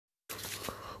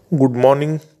Good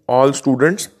morning, all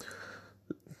students.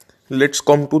 Let's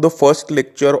come to the first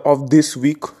lecture of this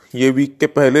week. ये week के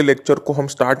पहले lecture को हम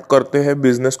स्टार्ट करते हैं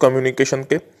बिजनेस कम्युनिकेशन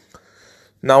के.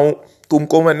 नाउ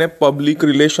तुमको मैंने पब्लिक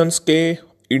रिलेशंस के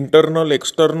इंटरनल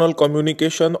एक्सटर्नल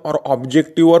कम्युनिकेशन और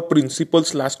ऑब्जेक्टिव और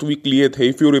प्रिंसिपल्स लास्ट वीक लिए थे.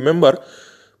 If you remember,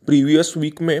 previous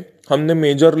week में हमने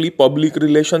मेजरली पब्लिक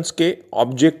रिलेशंस के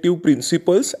objective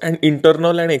principles and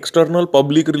internal and external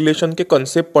public relation के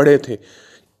कंसेप्ट पढ़े थे.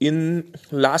 In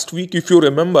last week, if you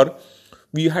remember,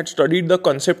 we had studied the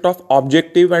concept of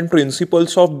objective and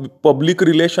principles of public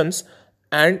relations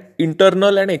and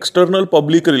internal and external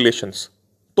public relations.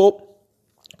 तो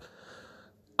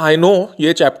I know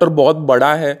ये chapter बहुत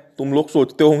बड़ा है. तुम लोग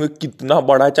सोचते होंगे कितना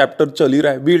बड़ा चैप्टर चल ही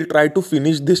रहा है. We will try to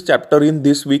finish this chapter in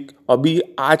this week. अभी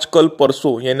आज कल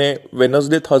परसों यानी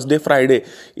Wednesday Thursday Friday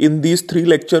in this 3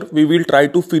 lecture we will try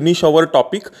to finish our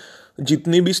topic.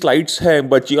 जितनी भी स्लाइड्स है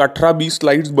बची 18-20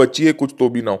 स्लाइड्स बची है कुछ तो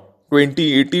भी ना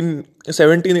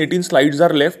 17-18 slides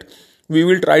are left. We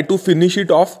will try to finish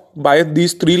it of bye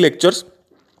these 3 lectures.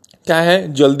 क्या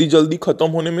है, जल्दी जल्दी खत्म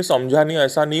होने में समझा नहीं,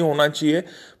 ऐसा नहीं होना चाहिए.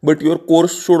 But your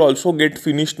course should also get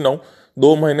finished now.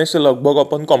 2 महीने से लगभग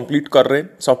अपन कंप्लीट कर रहे हैं,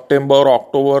 सितंबर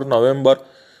अक्टूबर नवंबर.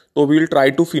 तो we will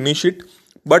try to finish it,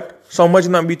 but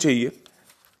समझना भी चाहिए.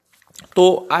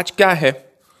 तो आज क्या है,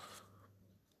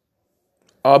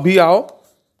 अभी आओ,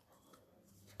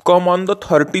 come on the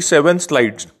 37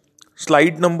 slides.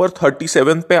 Slide number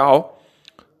 37 पे आओ.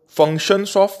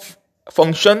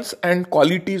 Functions and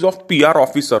qualities of PR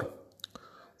officer.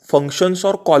 Functions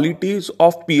और क्वालिटीज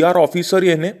ऑफ पीआर ऑफिसर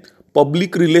यानी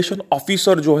पब्लिक रिलेशन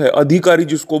ऑफिसर जो है, अधिकारी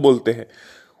जिसको बोलते हैं,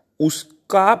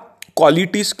 उसका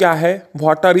क्वालिटीज क्या है,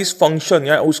 व्हाट आर इज फंक्शन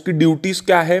या उसकी ड्यूटीज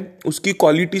क्या है, उसकी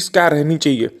क्वालिटीज क्या रहनी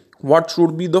चाहिए. What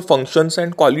should be the functions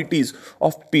and qualities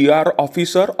of PR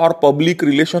officer or public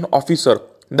relation officer,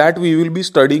 that we will be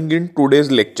studying in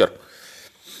today's lecture.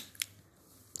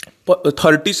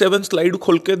 37 slide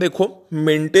खोल के देखो.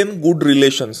 Maintain good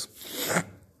relations.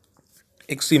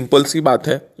 एक सिंपल सी बात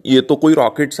है, ये तो कोई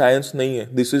रॉकेट साइंस नहीं है.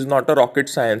 This is not a rocket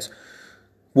science.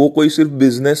 वो कोई सिर्फ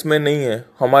बिजनेस में नहीं है,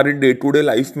 हमारी डे टू डे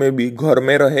लाइफ में भी, घर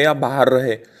में रहे या बाहर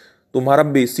रहे, तुम्हारा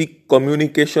बेसिक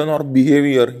कम्युनिकेशन और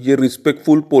बिहेवियर ये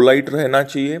रिस्पेक्टफुल पोलाइट रहना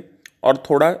चाहिए और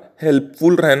थोड़ा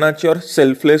हेल्पफुल रहना चाहिए और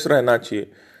सेल्फलेस रहना चाहिए.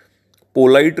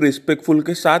 पोलाइट रिस्पेक्टफुल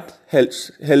के साथ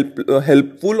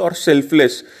हेल्पफुल और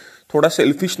सेल्फलेस. थोड़ा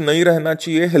सेल्फिश नहीं रहना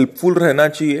चाहिए, हेल्पफुल रहना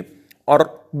चाहिए और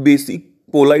बेसिक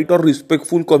पोलाइट और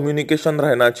रिस्पेक्टफुल कम्युनिकेशन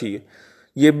रहना चाहिए.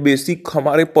 ये बेसिक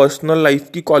हमारे पर्सनल लाइफ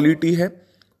की क्वालिटी है.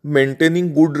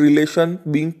 Maintaining good relation,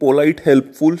 being polite,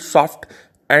 helpful, soft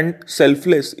and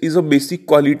selfless is a basic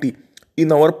quality in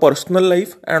our personal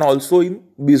life and also in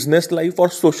business life or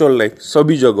social life,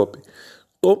 सभी जगह पे.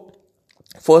 तो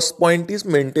first point is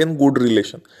maintain good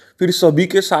relation. फिर सभी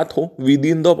के साथ हो, with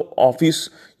in the office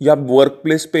या वर्क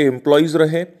प्लेस पे एम्प्लॉयज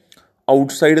रहे,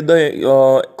 outside the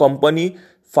company,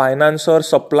 financer,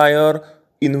 supplier,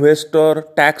 investor,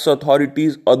 tax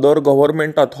authorities, other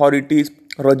government authorities,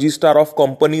 registrar of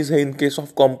companies है in case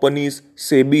of companies,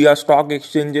 SEBI या स्टॉक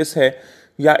एक्सचेंजेस है,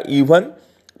 या इवन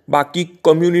बाकी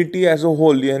कम्युनिटी एज अ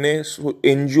होल यानी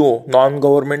NGO, non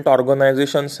government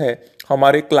organisations है,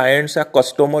 हमारे क्लाइंट्स या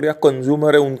कस्टमर या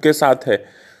कंज्यूमर है उनके साथ है,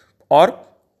 और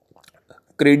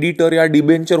क्रेडिटर या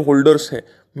डिबेंचर होल्डर्स है.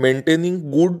 Maintaining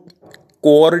good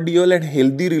कोऑर्डियल and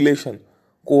healthy relation.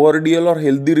 कोऑर्डियल और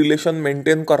हेल्दी रिलेशन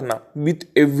मेंटेन करना विथ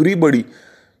एवरीबडी,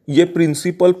 ये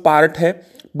प्रिंसिपल पार्ट है.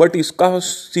 बट इसका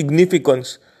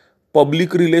significance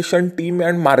public relation team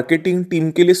and marketing team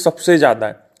के लिए सबसे ज्यादा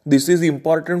है. This is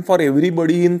important for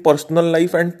everybody in personal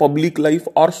life and public life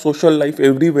और social life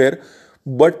everywhere.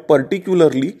 But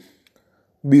particularly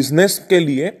business के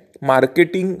लिए,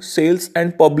 marketing, sales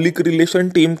and public relation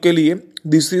team के लिए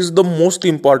this is the most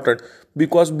important,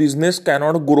 because business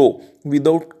cannot grow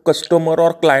without customer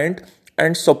और client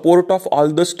and support of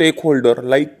all the stakeholder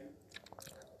like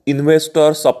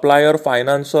investor, supplier,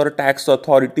 financier, tax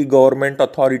authority, government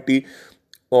authority,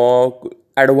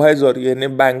 advisor यानी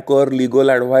banker, legal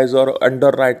advisor,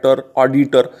 underwriter,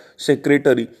 auditor,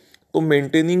 secretary. तो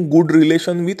maintaining good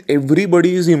relation with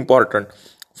everybody is important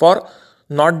for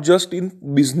not just in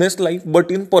business life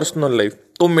but in personal life.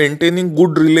 तो maintaining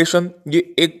good relation ये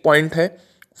एक point है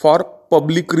for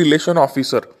public relation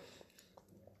officer.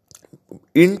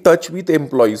 In touch with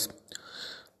employees.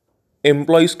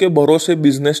 Employees के भरोसे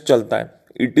business चलता है.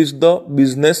 It is the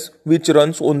business which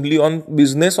runs only on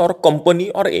business और company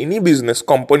और एनी बिजनेस.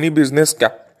 कंपनी बिजनेस क्या,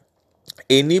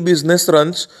 any business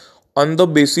runs on the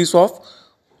basis of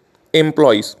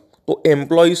employees. तो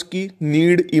employees की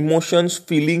need, emotions,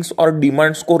 feelings और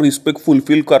डिमांड्स को रिस्पेक्ट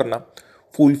फुलफिल करना,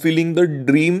 fulfilling the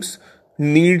dreams,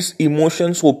 needs,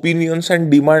 emotions, opinions and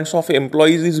demands of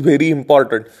employees is very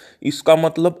important. इसका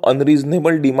मतलब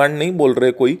unreasonable demand नहीं बोल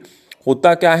रहे कोई।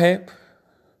 होता क्या है,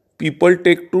 people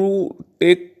tend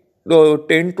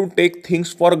to take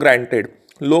things for granted.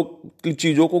 लोग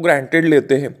चीज़ों को ग्रांटेड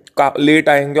लेते हैं। लेट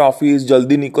आएंगे ऑफिस,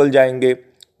 जल्दी निकल जाएंगे,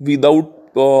 विदाउट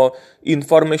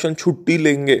इंफॉर्मेशन छुट्टी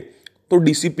लेंगे, तो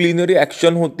डिसिप्लिनरी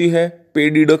एक्शन होती है, पे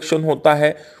डिडक्शन होता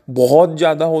है, बहुत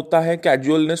ज़्यादा होता है,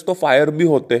 कैजुअलनेस तो फायर भी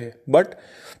होते हैं। बट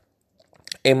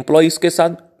एम्प्लॉयज़ के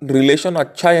साथ रिलेशन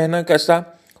अच्छा है ना, कैसा,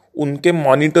 उनके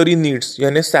मॉनिटरी नीड्स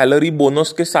यानी सैलरी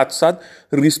बोनस के साथ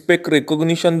साथ रिस्पेक्ट,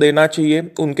 रिकॉग्निशन देना चाहिए,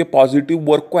 उनके पॉजिटिव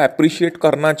वर्क को अप्रिशिएट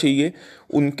करना चाहिए,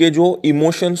 उनके जो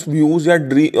इमोशंस, व्यूज या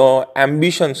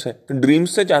एम्बिशंस है,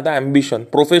 ड्रीम्स से ज़्यादा एम्बिशन,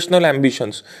 प्रोफेशनल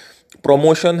एम्बिशंस,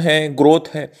 प्रमोशन है, ग्रोथ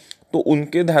है, तो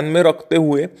उनके ध्यान में रखते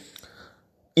हुए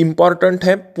इम्पॉर्टेंट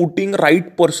है putting right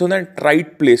person at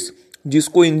right place.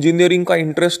 जिसको इंजीनियरिंग का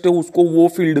इंटरेस्ट है उसको वो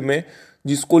फील्ड में,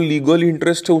 जिसको लीगल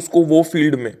इंटरेस्ट है उसको वो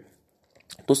फील्ड में।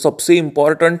 तो सबसे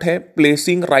इंपॉर्टेंट है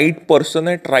placing right person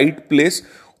at right place,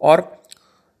 और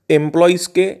एम्प्लॉयज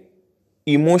के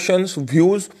इमोशंस,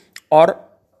 व्यूज और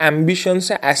एम्बिशन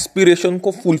से एस्पिरेशन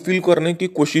को फुलफिल करने की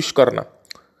कोशिश करना।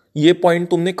 ये पॉइंट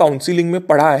तुमने काउंसिलिंग में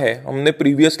पढ़ा है, हमने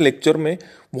प्रीवियस लेक्चर में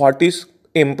what is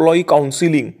employ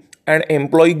counselling and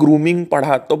employ grooming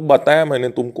पढ़ा, तो बताया मैंने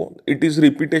तुमको। इट इज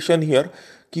रिपीटेशन हियर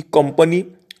कि company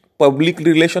public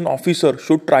relation officer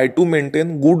should try to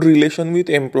maintain good relation with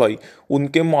employ.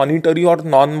 उनके मॉनिटरी और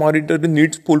नॉन मॉनिटरी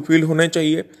नीड्स फुलफिल होने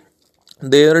चाहिए।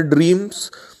 Their dreams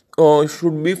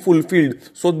should be fulfilled,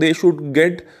 so they should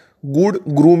get good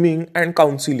grooming and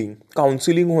counselling.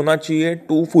 Counselling होना चाहिए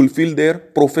to fulfil their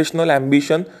professional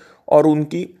ambition, और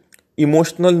उनकी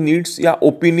emotional needs या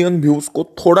opinion, views को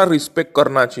थोड़ा रिस्पेक्ट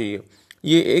करना चाहिए।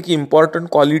 ये एक इम्पॉर्टेंट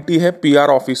क्वालिटी है पीआर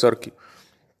ऑफिसर की।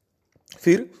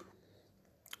 फिर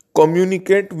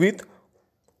कम्युनिकेट विथ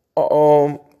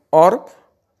और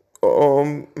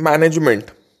मैनेजमेंट।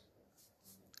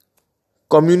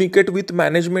 कम्युनिकेट विथ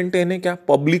मैनेजमेंट यानी क्या,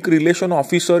 पब्लिक रिलेशन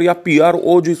ऑफिसर या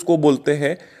पीआरओ जिसको बोलते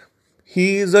हैं, he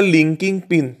is a linking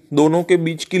pin, दोनों के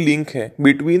बीच की लिंक है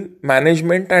between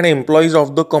management and employees of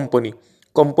the company.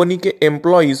 Company के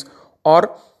एम्प्लॉयज और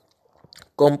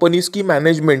कंपनीज की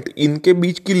मैनेजमेंट, इनके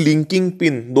बीच की लिंकिंग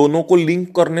पिन, दोनों को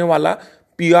लिंक करने वाला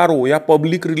पीआरओ या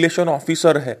पब्लिक रिलेशन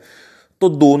ऑफिसर है। तो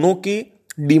दोनों की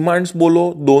डिमांड्स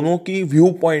बोलो, दोनों की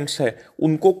व्यू पॉइंट्स है,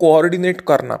 उनको कोऑर्डिनेट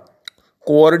करना,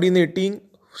 coordinating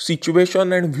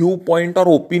situation and view point और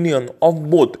opinion of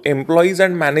both employees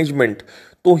and management.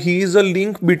 तो he is a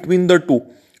link between the two.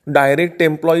 Direct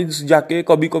employees जाके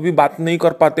कभी कभी बात नहीं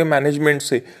कर पाते मैनेजमेंट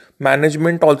से,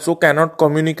 management also cannot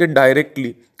communicate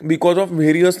directly because of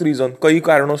various reason, कई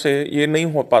कारणों से ये नहीं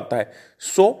हो पाता है।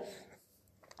 सो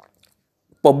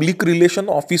पब्लिक रिलेशन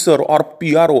ऑफिसर और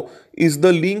PRO is the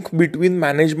link between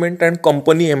management and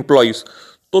company employees.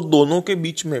 तो दोनों के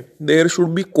बीच में there should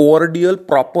be कोऑर्डियल,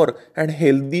 proper and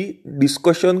healthy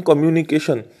discussion,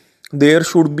 communication. There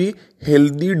should be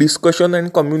healthy discussion and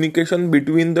communication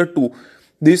between the two.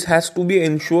 This has to be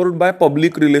ensured by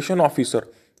public relation officer.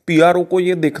 PRO को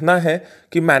ये देखना है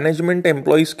कि management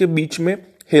employees के बीच में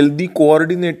हेल्दी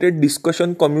कोऑर्डिनेटेड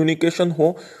डिस्कशन, कम्युनिकेशन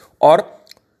हो, और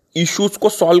issues को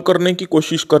सॉल्व करने की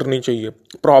कोशिश करनी चाहिए।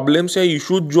 प्रॉब्लम्स या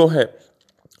इश्यूज जो है,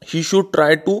 he should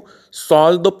try to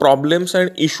solve the problems and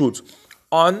issues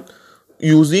on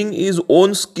using his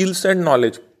own skills and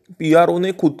knowledge. PRO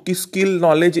ने खुद की स्किल,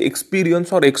 नॉलेज,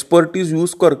 एक्सपीरियंस और एक्सपर्टीज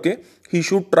यूज करके he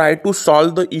should try to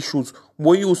solve the issues.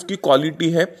 वही उसकी क्वालिटी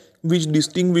है विच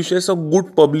distinguishes a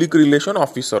good public relation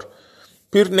officer.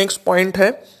 फिर next point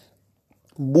है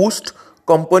boost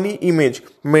company image,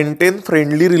 maintain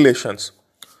friendly relations.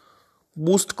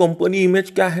 Boost company image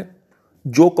क्या है,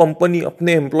 जो कंपनी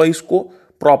अपने एम्प्लॉयज को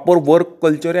प्रॉपर वर्क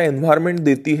कल्चर या एनवायरनमेंट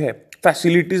देती है,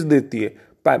 फैसिलिटीज देती है,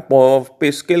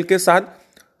 पे स्केल के साथ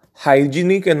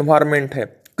हाइजीनिक एनवायरनमेंट है,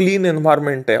 क्लीन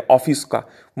एनवायरनमेंट है ऑफिस का,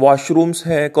 वॉशरूम्स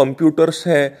है, कंप्यूटर्स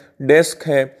है, डेस्क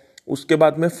है, उसके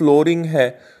बाद में फ्लोरिंग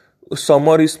है,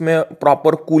 समर इसमें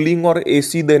प्रॉपर कूलिंग और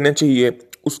एसी देने चाहिए,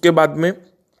 उसके बाद में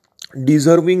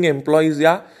डिजर्विंग एम्प्लॉयज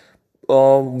या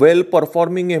वेल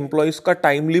परफॉर्मिंग एम्प्लॉयज का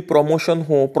टाइमली प्रमोशन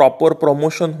हो, प्रॉपर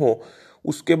प्रमोशन हो,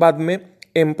 उसके बाद में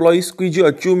एम्प्लॉयज की जो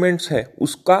अचीवमेंट्स है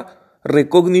उसका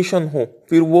रिकॉग्निशन हो,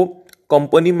 फिर वो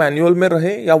कंपनी मैनुअल में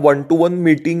रहे या 1-to-1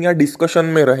 मीटिंग या डिस्कशन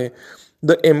में रहे।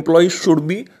 The employees should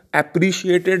be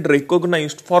appreciated,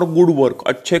 recognized for good work।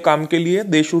 अच्छे काम के लिए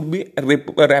दे should B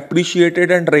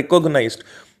appreciated and recognized।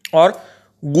 और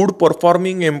गुड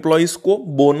परफॉर्मिंग एम्प्लॉयज को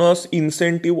बोनस,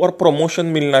 इंसेंटिव और प्रमोशन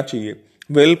मिलना चाहिए।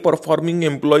 Well performing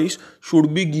employees should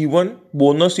be given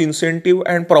bonus, incentive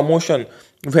and promotion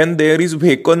when there is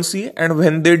vacancy and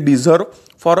when they deserve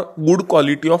for good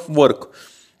quality of work।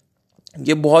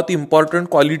 ये बहुत important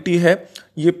quality है।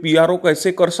 ये PRO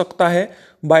कैसे कर सकता है?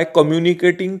 Bye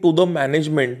communicating to the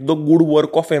management the good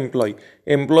work of employ.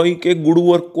 Employ के good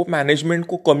work को मैनेजमेंट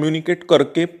को कम्युनिकेट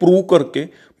करके,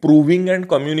 proving and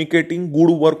communicating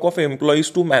good work of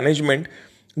employees to management,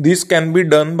 this can be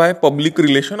done by public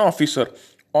relation officer.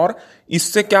 और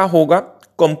इससे क्या होगा?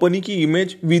 Company की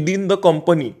image within the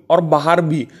company और बाहर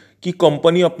भी, कि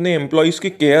कंपनी अपने एम्प्लॉयज की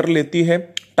केयर लेती है,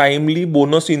 timely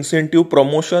bonus, incentive,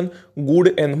 promotion, good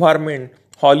environment,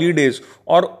 holidays.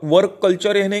 और वर्क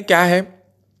कल्चर यानी क्या है?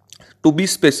 To be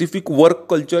specific, work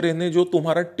culture यानी जो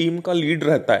तुम्हारा टीम का लीड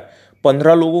रहता है,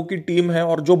 15 लोगों की टीम है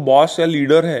और जो बॉस या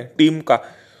लीडर है टीम का,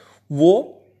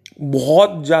 वो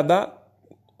बहुत ज्यादा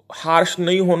हार्श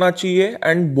नहीं होना चाहिए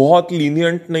एंड बहुत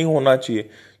लीनियंट नहीं होना चाहिए।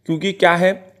 क्योंकि क्या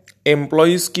है,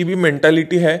 एम्प्लॉयज की भी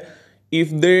मेंटालिटी है,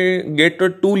 if they get a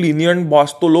to lenient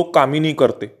boss तो लोग काम ही नहीं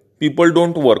करते, पीपल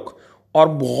डोंट वर्क। और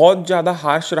बहुत ज्यादा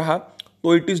हार्श रहा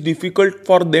तो it is difficult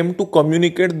for them to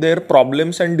communicate their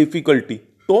problems and difficulty.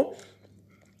 तो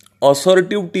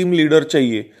असर्टिव टीम लीडर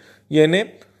चाहिए, यानी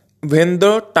व्हेन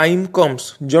द टाइम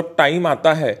कम्स, जब टाइम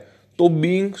आता है, तो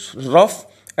being rough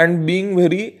and being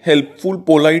very helpful,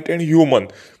 polite and human,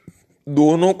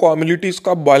 दोनों क्वालिटीज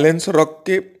का बैलेंस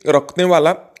रखने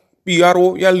वाला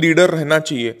पीआरओ या लीडर रहना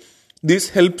चाहिए।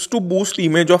 This helps to boost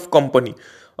image of company.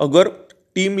 अगर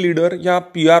टीम लीडर या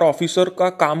पीआर ऑफिसर का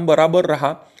काम बराबर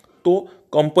रहा तो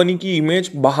कंपनी की इमेज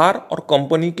बाहर और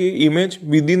कंपनी की image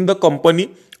within the company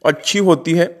अच्छी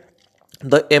होती है।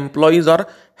 The employees are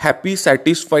happy,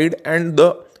 satisfied and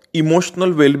the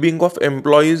emotional wellbeing of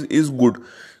employees is good.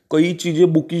 कई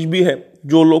चीजें बुकिश भी है,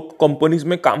 जो लोग कंपनीज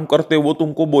में काम करते हैं वो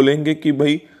तुमको बोलेंगे कि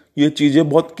भाई ये चीजें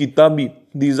बहुत किताबी,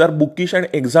 these are bookish and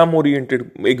exam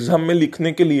oriented, exam में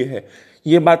लिखने के लिए है।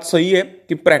 ये बात सही है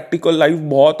कि प्रैक्टिकल लाइफ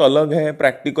बहुत अलग है,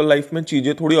 प्रैक्टिकल लाइफ में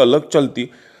चीजें थोड़ी अलग चलती,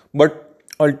 बट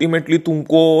अल्टीमेटली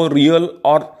तुमको रियल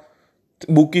और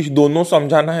बुकिश दोनों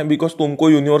समझाना है, बिकॉज तुमको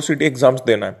यूनिवर्सिटी एग्जाम्स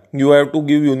देना है। You have to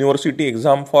give university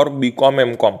exam for BCom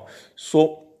MCom. So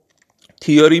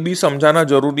theory भी समझाना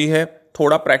जरूरी है,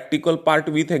 थोड़ा प्रैक्टिकल पार्ट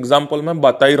विथ एग्जाम्पल मैं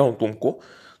बता ही रहा हूं तुमको।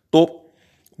 तो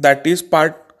that is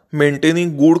part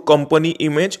maintaining good company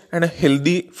image and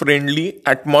healthy friendly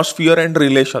atmosphere and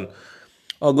relation.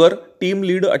 अगर टीम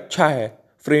लीड अच्छा है,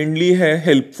 फ्रेंडली है,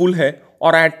 हेल्पफुल है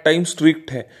और एट टाइम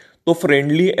स्ट्रिक्ट है, तो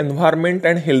friendly environment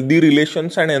and healthy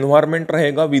relations and environment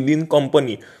रहेगा विद इन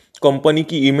कंपनी। कंपनी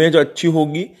की इमेज अच्छी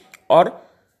होगी और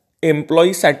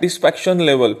एम्प्लॉय सेटिस्फैक्शन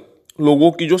लेवल,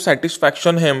 लोगों की जो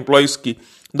सेटिस्फैक्शन है एम्प्लॉयज की,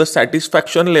 the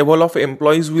satisfaction level of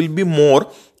employees will be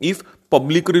more if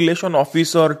public relation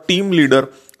officer, team leader,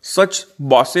 such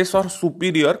bosses और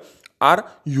superior are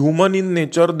human in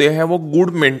nature, they have a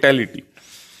good mentality.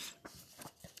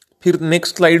 फिर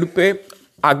next slide पे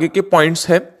आगे के पॉइंट्स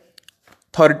है,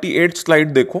 38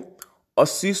 slide देखो।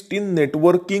 Assist in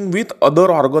networking with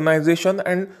other organisation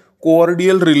and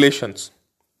cordial relations.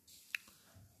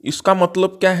 इसका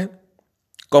मतलब क्या है?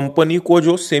 कंपनी को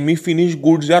जो सेमी फिनिश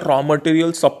गुड्स या रॉ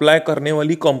मटेरियल सप्लाई करने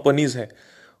वाली कंपनीज है,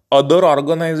 अदर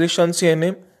ऑर्गेनाइजेशंस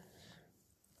यानी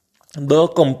the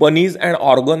companies and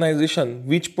organisation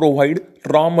which provide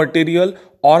raw material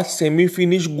और semi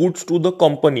finish goods to the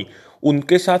company,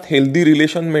 उनके साथ हेल्दी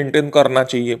रिलेशन मेंटेन करना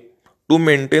चाहिए। To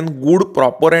maintain good,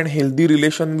 proper and healthy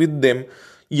relation with them,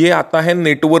 ये आता है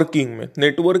नेटवर्किंग में।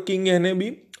 नेटवर्किंग यानी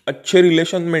भी अच्छे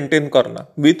रिलेशन मेंटेन करना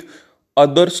with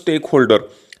other stakeholder.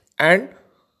 And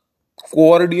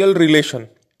cordial relation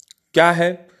क्या है?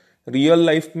 रियल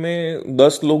लाइफ में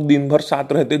 10 लोग दिन भर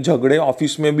साथ रहते, झगड़े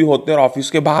ऑफिस में भी होते और ऑफिस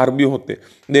के बाहर भी होते,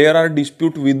 there are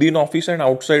dispute within office and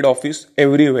outside office,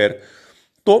 everywhere.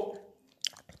 तो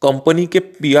कंपनी के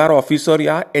पीआर ऑफिसर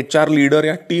या एचआर लीडर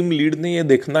या टीम लीड ने ये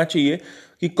देखना चाहिए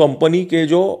कि कंपनी के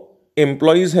जो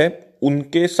एम्प्लॉयज है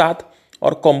उनके साथ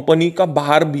और कंपनी का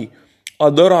बाहर भी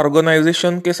अदर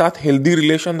ऑर्गेनाइजेशन के साथ हेल्दी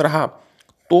रिलेशन रहा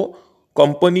तो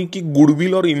कंपनी की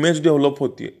गुडविल और इमेज डेवलप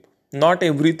होती है। Not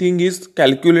everything is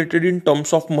calculated in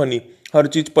terms of money, हर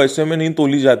चीज पैसे में नहीं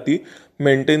तोली जाती।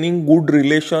 Maintaining good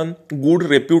relation, good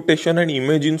reputation and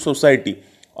image in society,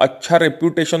 अच्छा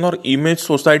रेप्यूटेशन और इमेज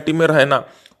सोसाइटी में रहना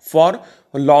for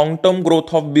long term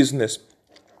growth of business.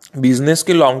 Business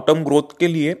के लॉन्ग टर्म ग्रोथ के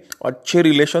लिए अच्छे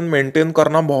रिलेशन मेंटेन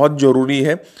करना बहुत जरूरी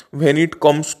है when it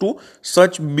comes to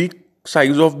such big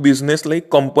size of business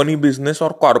like company business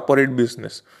और कॉर्पोरेट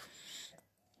बिजनेस।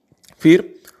 फिर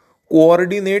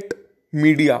coordinate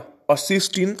media,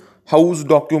 assist in house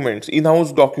documents, in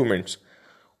house documents.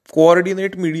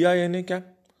 Coordinate media यानी क्या?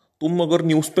 तुम अगर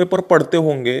न्यूज़पेपर पढ़ते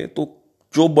होंगे तो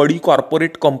जो बड़ी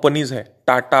कॉर्पोरेट कंपनीज है,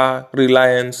 टाटा,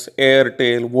 रिलायंस,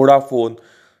 एयरटेल, वोडाफोन,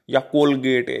 या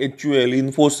कोलगेट, HUL,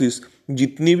 इन्फोसिस,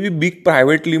 जितनी भी बिग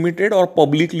प्राइवेट लिमिटेड और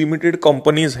पब्लिक लिमिटेड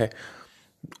कंपनीज है,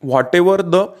 whatever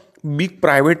the big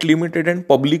private limited and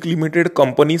public limited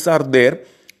companies are there,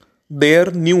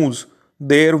 their news,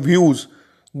 their views,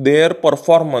 their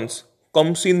performance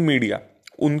comes in media.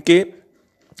 उनके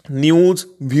news,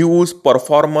 views,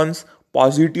 performance,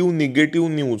 positive, negative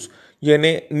news,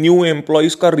 यानी new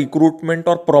employees का recruitment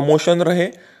और promotion रहे,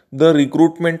 the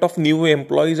recruitment of new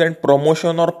employees and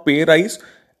promotion और पे rise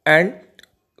and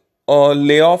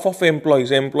lay off of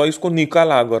employees को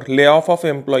निकाला अगर ले ऑफ ऑफ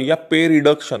एम्प्लॉय या पे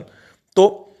रिडक्शन, तो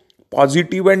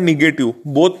positive and negative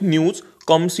both news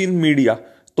comes in media.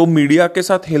 तो मीडिया के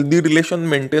साथ हेल्दी रिलेशन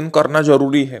मेंटेन करना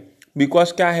जरूरी है.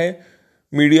 बिकॉज क्या है,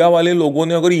 मीडिया वाले लोगों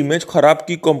ने अगर इमेज खराब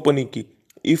की कंपनी की,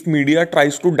 if media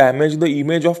tries to damage the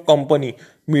image of company,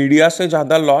 media से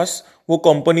ज्यादा लॉस वो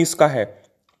कंपनीज का है.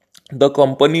 The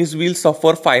companies will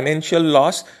suffer financial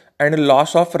loss and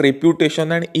loss of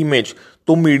reputation and image.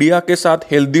 तो मीडिया के साथ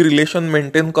हेल्दी रिलेशन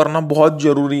मेंटेन करना बहुत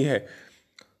जरूरी है.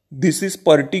 This is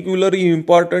particularly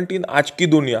important in आज की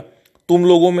दुनिया. तुम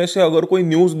लोगों में से अगर कोई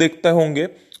न्यूज देखते होंगे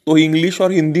तो इंग्लिश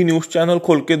और हिंदी न्यूज चैनल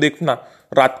खोल के देखना.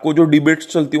 रात को जो डिबेट्स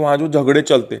चलती, वहां जो झगड़े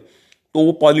चलते, तो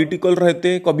वो पॉलिटिकल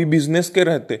रहते, कभी बिजनेस के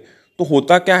रहते. तो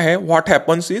होता क्या है, what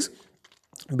happens is,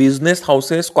 business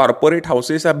houses, corporate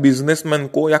houses या बिजनेसमैन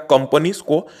को या कंपनीज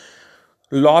को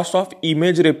लॉस ऑफ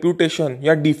इमेज, रेप्यूटेशन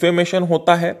या डिफेमेशन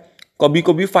होता है. कभी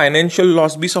कभी फाइनेंशियल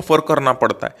लॉस भी सफर करना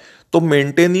पड़ता है. तो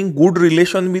maintaining good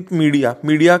relation with media,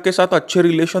 media के साथ अच्छे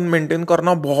रिलेशन मेंटेन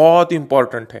करना बहुत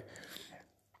इंपॉर्टेंट है.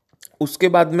 उसके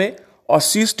बाद में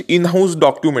assist in house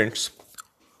documents.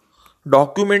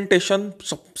 Documentation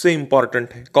सबसे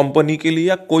इंपॉर्टेंट है कंपनी के लिए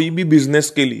या कोई भी बिजनेस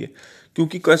के लिए.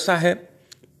 क्योंकि कैसा है,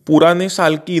 पुराने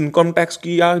साल की इनकम टैक्स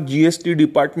की या GST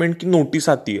डिपार्टमेंट की नोटिस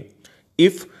आती है.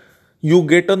 If you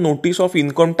get a notice of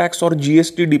income tax और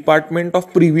GST department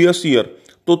of previous year,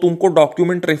 तो तुमको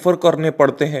डॉक्यूमेंट रेफर करने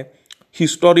पड़ते हैं.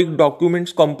 हिस्टोरिक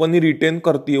डॉक्यूमेंट्स कंपनी रिटेन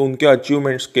करती है उनके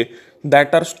अचीवमेंट्स के,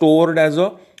 that are stored as a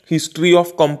history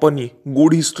of company,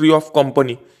 good history of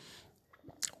company.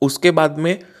 उसके बाद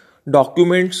में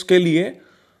डॉक्यूमेंट्स के लिए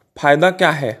फायदा क्या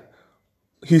है,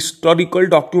 हिस्टोरिकल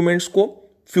डॉक्यूमेंट्स को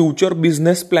फ्यूचर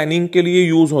बिजनेस प्लानिंग के लिए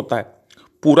यूज होता है.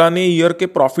 पुराने ईयर के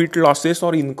प्रॉफिट लॉसेस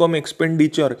और इनकम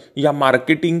एक्सपेंडिचर या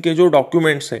मार्केटिंग के जो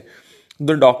डॉक्यूमेंट्स है,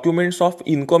 the documents of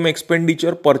income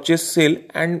expenditure, purchase, cell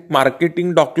and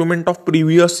marketing document of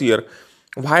previous year,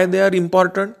 why they are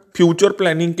important, future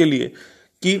planning के लिए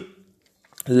कि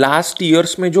लास्ट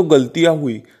ईयर्स में जो गलतियां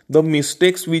हुई, the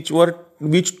mistakes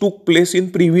which took place in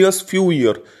previous few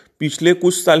year, पिछले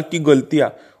कुछ साल की गलतियां,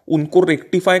 उनको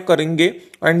रेक्टिफाई करेंगे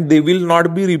and they will not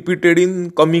be repeated in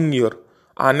coming year.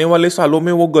 आने वाले सालों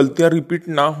में वो गलतियां रिपीट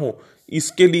ना हो,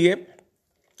 इसके लिए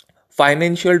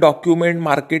फाइनेंशियल डॉक्यूमेंट,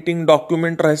 मार्केटिंग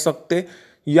डॉक्यूमेंट रह सकते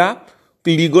या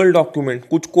लीगल डॉक्यूमेंट.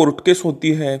 कुछ कोर्ट केस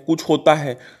होती है, कुछ होता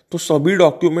है, तो सभी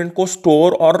डॉक्यूमेंट को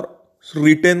स्टोर और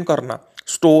रिटेन करना,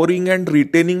 स्टोरिंग एंड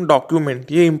रिटेनिंग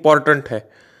डॉक्यूमेंट, ये इंपॉर्टेंट है.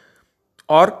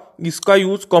 और इसका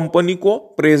यूज कंपनी को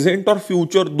प्रेजेंट और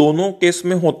फ्यूचर दोनों केस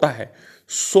में होता है.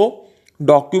 सो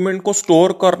डॉक्यूमेंट को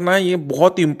स्टोर करना ये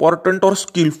बहुत इंपॉर्टेंट और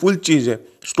स्किलफुल चीज है.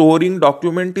 Storing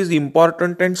document is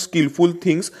important and skilful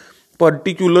things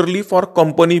particularly for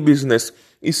company business.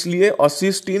 इसलिए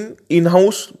assist in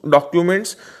house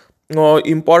documents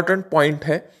important point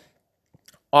है.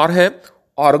 और है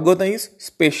organise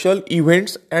special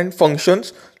events and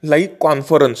functions like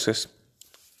conferences.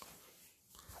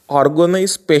 Organise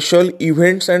special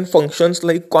events and functions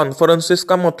like conferences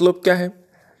का मतलब क्या है,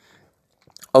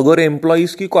 अगर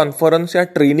employees की कॉन्फ्रेंस या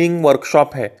ट्रेनिंग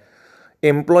वर्कशॉप है,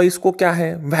 एम्प्लॉयज को क्या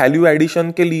है, वैल्यू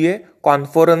एडिशन के लिए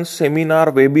कॉन्फ्रेंस, सेमिनार,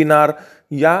 वेबिनार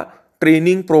या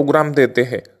ट्रेनिंग प्रोग्राम देते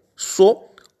हैं. So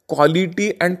quality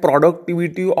and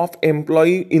productivity of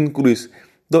employ increase,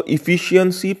 the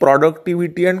efficiency,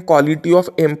 productivity and quality of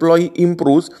employ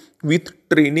improves with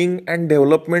training and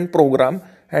development programme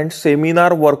and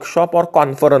seminar, workshop और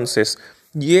conferences.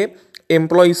 ये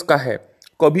employees का है.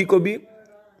 कभी कभी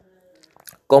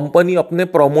कंपनी अपने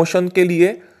प्रमोशन के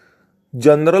लिए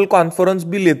जनरल कॉन्फ्रेंस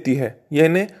भी लेती है,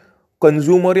 यानी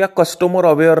कंज्यूमर या कस्टमर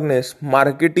अवेयरनेस,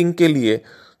 मार्केटिंग के लिए.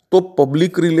 तो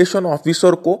पब्लिक रिलेशन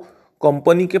ऑफिसर को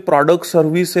कंपनी के प्रोडक्ट,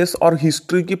 सर्विसेज और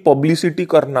हिस्ट्री की पब्लिसिटी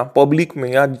करना पब्लिक में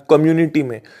या कम्युनिटी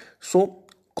में. सो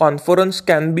conference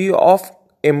can be of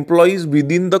employees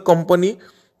with in the company,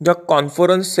 या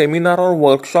कॉन्फ्रेंस, सेमिनार और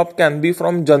workshop can be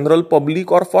from general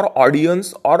public और फॉर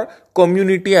ऑडियंस और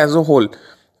कम्युनिटी एज अ होल.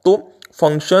 तो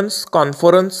फंक्शंस,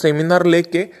 कॉन्फ्रेंस, सेमिनार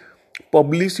लेके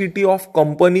publicity of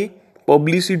company,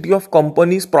 publicity of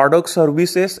companies product,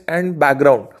 services and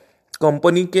background,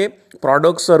 company के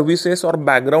product services और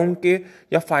background के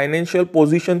या financial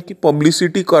position की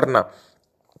publicity करना,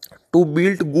 to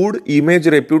build good image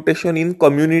reputation in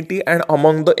community and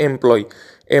among the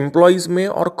employees में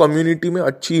और community में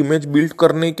अच्छी इमेज बिल्ड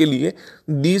करने के लिए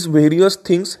these various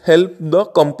things help the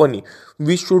company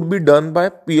which should be done bye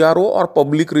PRO और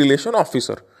पब्लिक रिलेशन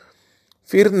ऑफिसर।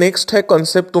 फिर नेक्स्ट है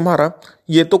कंसेप्ट तुम्हारा,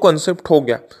 ये तो कंसेप्ट हो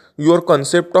गया, योर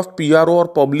कंसेप्ट ऑफ पीआरओ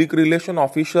और public relation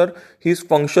officer, his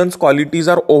functions qualities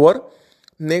are over.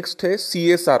 Next है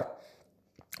CSR,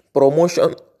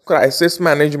 promotion crisis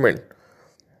management.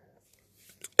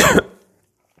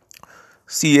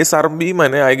 CSR भी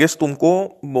मैंने आई गेस तुमको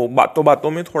बातों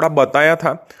बातों में थोड़ा बताया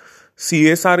था।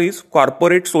 CSR is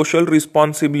corporate social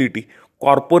responsibility.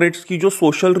 Corporates की जो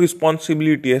सोशल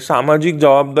रिस्पॉन्सिबिलिटी है, सामाजिक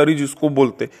जवाबदारी जिसको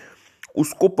बोलते,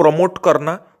 उसको प्रमोट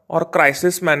करना और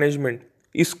क्राइसिस मैनेजमेंट।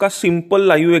 इसका सिंपल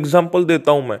लाइव एग्जांपल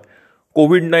देता हूं मैं।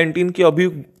 कोविड-19 की अभी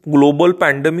ग्लोबल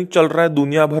पैंडेमिक चल रहा है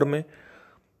दुनिया भर में,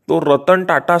 तो रतन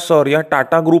टाटा सर या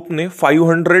टाटा ग्रुप ने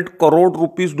 500 करोड़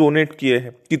रुपीस डोनेट किए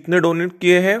हैं। कितने डोनेट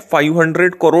किए हैं?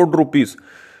 500 करोड़ रुपीस।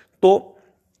 तो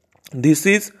this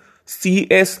is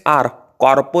CSR,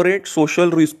 corporate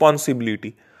social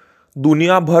responsibility.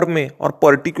 दुनिया भर में और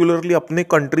पर्टिकुलरली अपने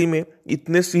कंट्री में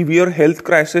इतने सीवियर हेल्थ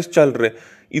क्राइसिस चल रहे,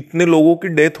 इतने लोगों की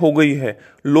डेथ हो गई है,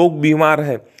 लोग बीमार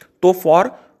हैं, तो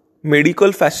for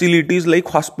medical facilities like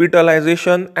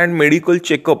hospitalisation and medical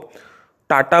checkup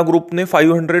Tata group ने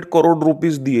 500 करोड़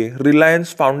रुपीस दिए,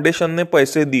 रिलायंस फाउंडेशन ने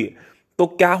पैसे दिए। तो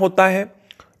क्या होता है,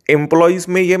 एम्प्लॉयज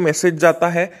में ये मैसेज जाता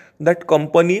है that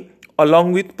company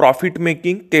along with profit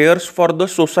making cares for the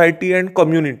society and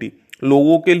community.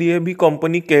 लोगों के लिए भी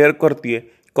कंपनी केयर करती है।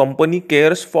 Company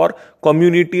cares for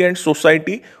community and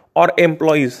society और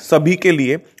एम्प्लॉयज सभी के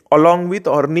लिए, along with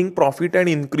earning profit and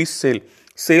increase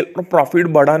cell और प्रॉफिट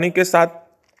बढ़ाने के साथ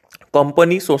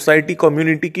कंपनी सोसाइटी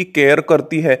कम्युनिटी की केयर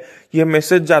करती है, यह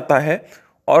मैसेज जाता है।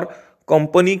 और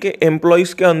कंपनी के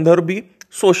एम्प्लॉयज के अंदर भी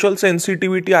सोशल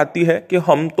सेंसिटिविटी आती है कि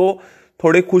हम तो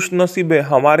थोड़े खुश नसीब है,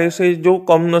 हमारे से जो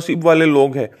कम नसीब वाले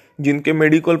लोग हैं, जिनके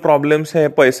मेडिकल प्रॉब्लम्स है,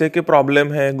 पैसे के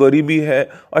प्रॉब्लम है, गरीबी है,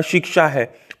 अशिक्षा है,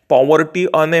 पॉवर्टी,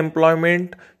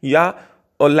 अनएम्प्लॉयमेंट या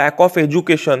लैक ऑफ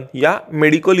एजुकेशन या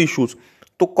मेडिकल इश्यूज,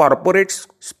 तो corporates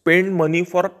spend money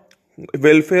for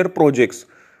welfare projects,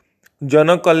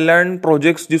 जन कल्याण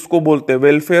प्रोजेक्ट्स जिसको बोलते हैं,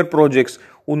 वेलफेयर प्रोजेक्ट्स,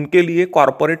 उनके लिए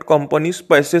कॉर्पोरेट कंपनीज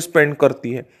पैसे स्पेंड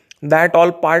करती है। That all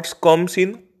parts comes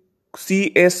in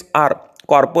CSR,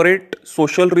 corporate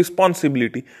social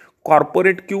responsibility.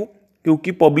 Corporate क्यों?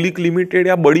 क्योंकि पब्लिक लिमिटेड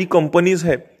या बड़ी कंपनीज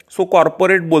है, सो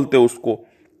कॉर्पोरेट बोलते हैं उसको।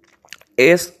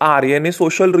 एसआर यानी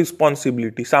सोशल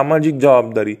रिस्पॉन्सिबिलिटी, सामाजिक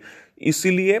जवाबदारी,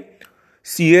 इसीलिए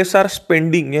सीएसआर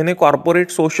स्पेंडिंग यानी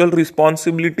कॉर्पोरेट सोशल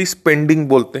रिस्पॉन्सिबिलिटी स्पेंडिंग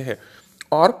बोलते हैं।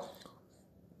 और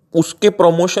उसके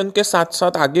प्रमोशन के साथ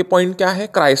साथ आगे पॉइंट क्या है?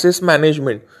 Crisis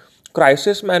management.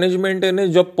 क्राइसिस मैनेजमेंट यानी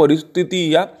जब परिस्थिति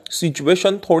या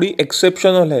सिचुएशन थोड़ी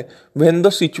एक्सेप्शनल है, when the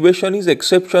situation is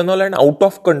exceptional and out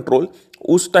of control,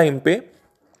 उस टाइम पे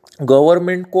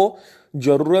गवर्नमेंट को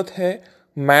जरूरत है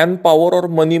मैन पावर और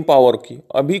मनी पावर की।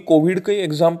 अभी कोविड का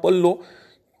एग्जांपल लो,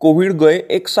 कोविड गए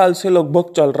 1 साल से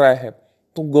लगभग चल रहा है,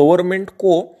 तो गवर्नमेंट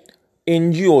को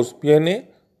एनजीओज यानी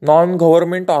नॉन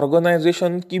गवर्नमेंट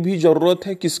ऑर्गेनाइजेशन की भी जरूरत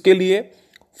है। किसके लिए?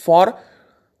 फॉर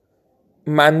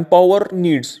मैन पावर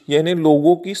नीड्स, यानी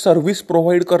लोगों की सर्विस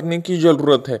प्रोवाइड करने की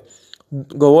जरूरत है।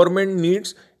 Government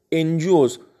needs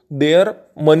NGOs their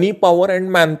money power and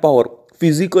manpower,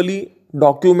 physically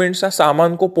documents या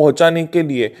सामान को पहुंचाने के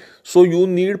लिए। So you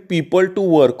need people to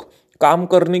work, काम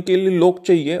करने के लिए लोग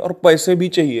चाहिए और पैसे भी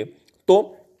चाहिए।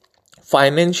 तो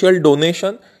फाइनेंशियल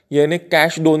डोनेशन यानी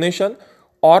कैश डोनेशन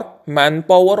और मैन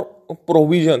पावर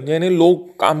प्रोविजन यानी लोग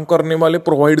काम करने वाले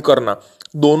प्रोवाइड करना,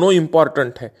 दोनों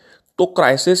इंपॉर्टेंट है। तो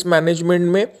क्राइसिस मैनेजमेंट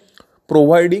में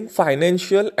providing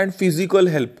financial and physical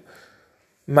help,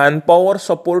 manpower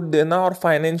support देना और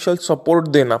फाइनेंशियल सपोर्ट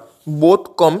देना,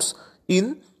 both comes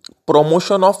in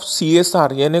promotion of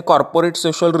CSR यानी corporate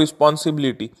social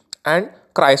responsibility and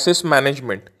crisis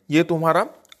management. ये तुम्हारा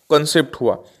कंसेप्ट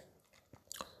हुआ।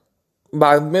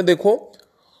 बाद में देखो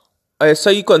ऐसा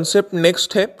ही कंसेप्ट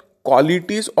नेक्स्ट है,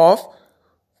 qualities of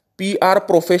PR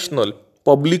professional,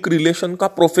 public relation का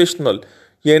प्रोफेशनल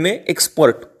यानी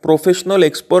expert, professional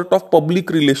expert of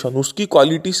public relation, उसकी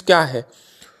क्वालिटीज क्या है?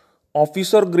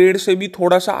 ऑफिसर ग्रेड से भी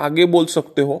थोड़ा सा आगे बोल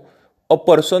सकते हो। A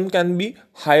person can be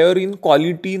higher in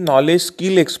quality, knowledge,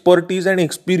 skill, expertise and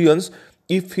experience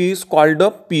if he is called a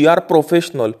PR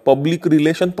professional, public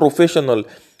relation professional.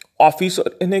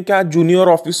 Officer यानी क्या, जूनियर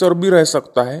ऑफिसर भी रह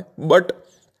सकता है, बट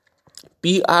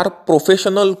पीआर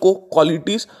प्रोफेशनल को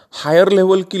क्वालिटीज हायर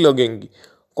लेवल की लगेंगी।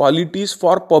 qualities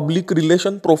for public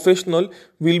relation professional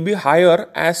will be higher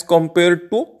as compared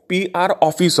to PR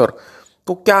officer.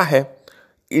 तो क्या है,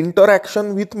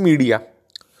 इंटरैक्शन विथ मीडिया.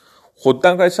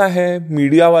 होता कैसा है,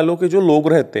 मीडिया वालों के जो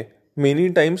लोग रहते, मेनी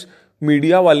टाइम्स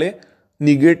मीडिया वाले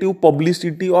निगेटिव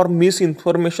पब्लिसिटी और मिस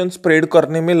इन्फॉर्मेशन स्प्रेड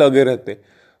करने में लगे रहते.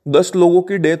 10 लोगों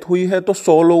की डेथ हुई है तो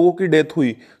 100 लोगों की डेथ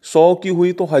हुई, 100 की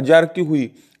हुई तो 1000 की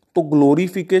हुई. तो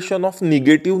ग्लोरिफिकेशन ऑफ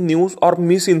निगेटिव न्यूज और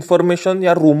मिस इन्फॉर्मेशन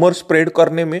या रूमर स्प्रेड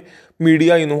करने में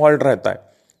मीडिया इन्वॉल्व रहता है.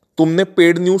 तुमने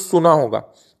पेड न्यूज सुना होगा.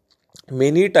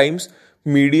 Many times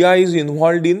media is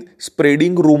involve in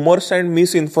spreading rumours and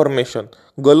miss information.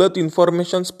 गलत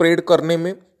इन्फॉर्मेशन स्प्रेड करने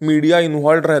में मीडिया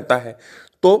इन्वॉल्व रहता है.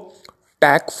 तो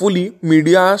टैक्टफुली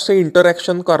मीडिया से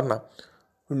इंटरेक्शन करना,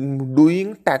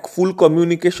 doing tactful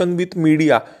communication with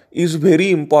media is very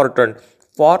important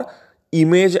for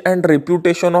image and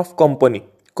reputation of company.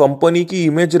 Company की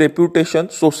image reputation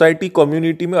society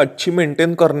community में अच्छी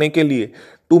मेंटेन करने के लिए,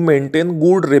 to maintain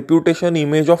good reputation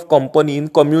image of company in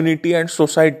community and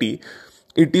society,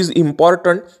 it is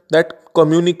important that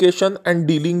communication and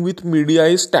dealing with media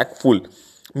is tactful.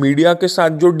 Media के साथ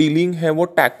जो dealing है वो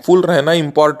टैक्टफुल रहना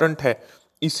इंपॉर्टेंट है.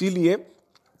 इसीलिए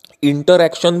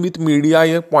इंटरैक्शन विथ मीडिया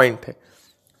ये पॉइंट है.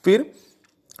 फिर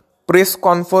प्रेस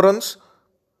कॉन्फ्रेंस.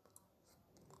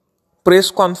 प्रेस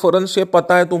कॉन्फ्रेंस ये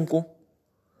पता है तुमको.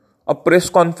 अब प्रेस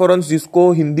कॉन्फ्रेंस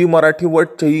जिसको हिंदी मराठी वर्ड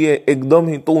चाहिए एकदम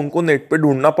ही, तो उनको नेट पे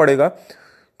ढूंढना पड़ेगा,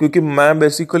 क्योंकि मैं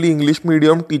बेसिकली इंग्लिश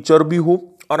मीडियम टीचर भी हूँ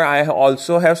और I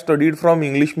also have studied from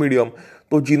English medium.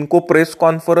 तो जिनको प्रेस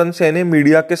कॉन्फ्रेंस यानी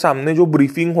मीडिया के सामने जो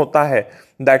ब्रीफिंग होता है,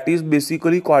 that is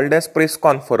basically called as press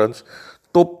conference.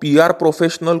 तो PR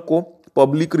प्रोफेशनल को,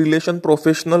 पब्लिक रिलेशन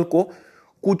प्रोफेशनल को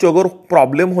कुछ अगर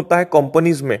प्रॉब्लम होता है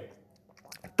कंपनीज में,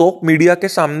 तो मीडिया के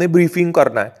सामने ब्रीफिंग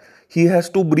करना है. He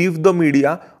has to brief the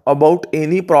media about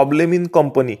any problem in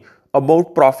company,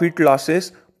 about profit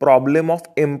losses, problem of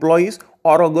employees,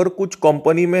 और अगर कुछ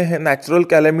कंपनी में है नेचुरल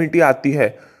कैलेमिटी आती है,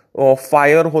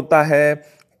 फायर होता है,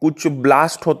 कुछ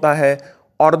ब्लास्ट होता है,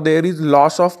 और there is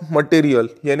loss of material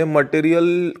यानी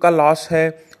मटेरियल का लॉस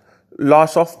है,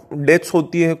 लॉस ऑफ डेथ्स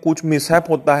होती है, कुछ मिसहैप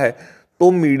होता है,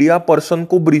 तो मीडिया पर्सन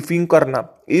को ब्रीफिंग करना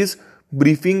is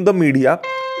briefing the media,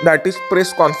 that is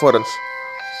press conference.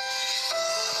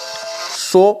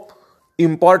 So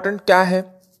important क्या है,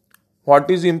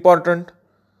 व्हाट इज इंपॉर्टेंट?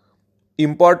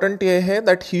 इंपॉर्टेंट यह है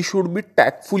that he should be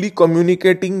tactfully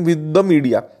communicating with the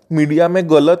media. Media में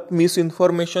गलत मिस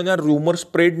इन्फॉर्मेशन या रूमर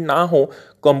स्प्रेड ना हो,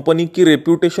 कंपनी की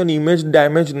रेप्यूटेशन इमेज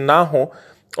डैमेज ना हो,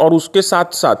 और उसके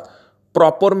साथ साथ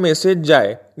प्रॉपर मैसेज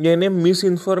जाए, यानी मिस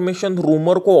इन्फॉर्मेशन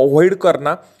रूमर को अवॉइड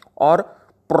करना और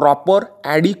proper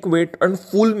adequate and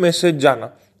full message जाना,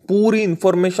 पूरी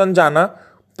इंफॉर्मेशन जाना,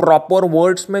 प्रॉपर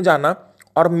वर्ड्स में जाना,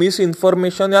 और मिस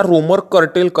इन्फॉर्मेशन या रूमर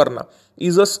कर्टेल करना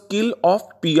is a skill of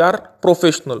PR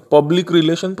professional. Public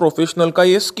relation professional का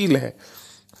ये स्किल है.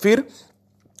 फिर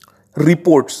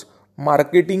रिपोर्ट्स,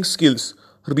 मार्केटिंग स्किल्स.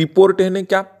 रिपोर्ट है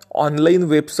क्या, ऑनलाइन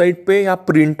वेबसाइट पे या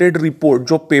प्रिंटेड रिपोर्ट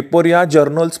जो पेपर या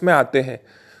जर्नल्स में आते हैं.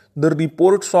 The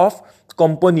reports of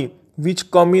company which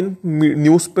come in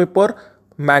newspaper,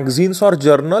 magazines और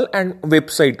जर्नल एंड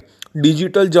वेबसाइट.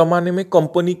 डिजिटल जमाने में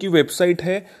कंपनी की वेबसाइट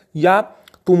है, या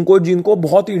तुमको जिनको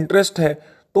बहुत इंटरेस्ट है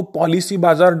तो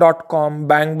policybazaar.com,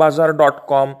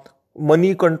 bankbazaar.com,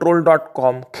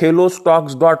 moneycontrol.com,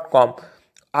 khelostocks.com,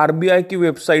 RBI की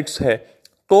वेबसाइट्स है.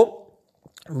 तो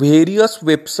various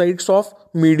websites of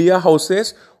media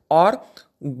houses और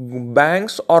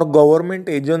बैंक्स और गवर्नमेंट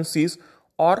एजेंसीज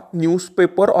और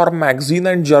न्यूज़पेपर और मैगजीन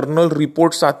एंड जर्नल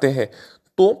रिपोर्ट्स आते हैं.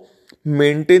 तो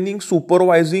maintaining,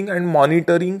 supervising and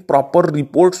monitoring proper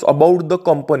reports about the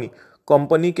company.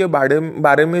 Company के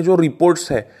बारे में जो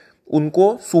रिपोर्ट्स है उनको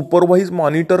सुपरवाइज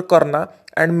मॉनिटर करना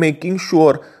and making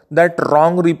sure that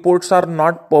wrong reports are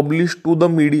not publish to the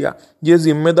media. ये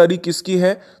जिम्मेदारी किसकी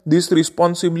है? This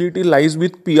responsibility lies with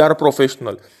PR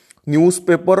professional.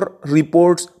 Newspaper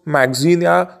reports, magazine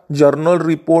या journal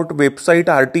report, website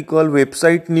article,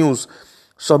 website news,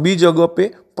 सभी जगह पे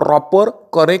proper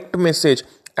correct message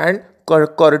and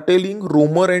curtailing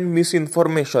rumour and miss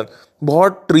information.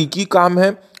 बहुत tricky काम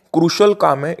है, क्रूशल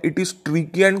काम है. It is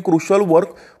tricky and crucial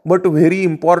work but very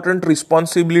important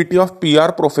responsibility of PR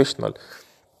professional.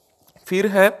 फिर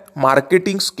है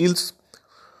मार्केटिंग स्किल्स.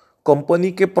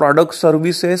 कंपनी के प्रोडक्ट,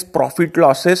 सर्विसेज, प्रॉफिट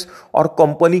लॉसेस और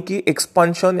company की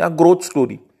एक्सपेंशन या growth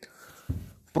story.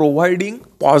 Providing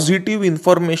positive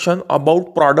information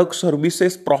about product,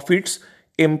 services, profits,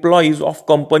 employees of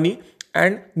company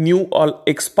and new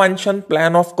expansion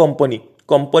plan of company.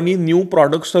 Company new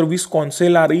product service कौन से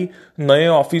ला रही, नए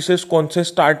offices कौन से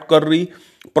स्टार्ट कर रही,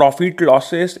 profit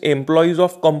losses, employees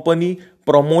of company,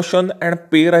 promotion and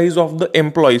pay rise of the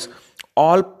employees.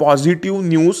 All positive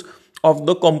news of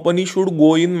the company should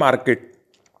go in market.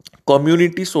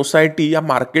 Community, society या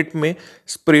market में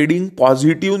spreading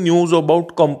positive news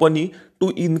about company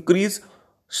to increase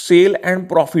cell and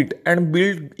profit and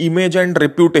build image and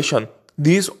reputation.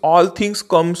 These all things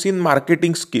comes in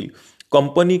marketing skill.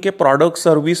 Company के product,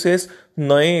 services,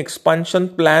 नए expansion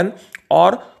plan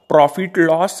और profit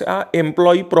loss या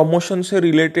employee promotion से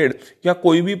related या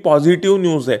कोई भी positive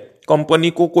news है, company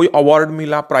को कोई अवार्ड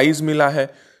मिला, प्राइज मिला है,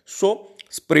 so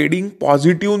spreading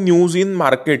positive news in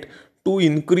market to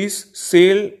increase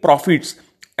sale profits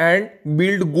and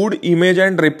build good image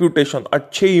and reputation.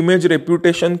 अच्छे इमेज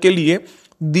रेप्यूटेशन के लिए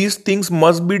these things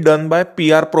must be done by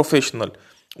PR professional.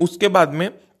 उसके बाद में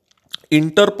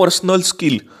इंटरपर्सनल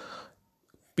स्किल.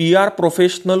 PR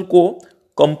प्रोफेशनल को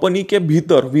company के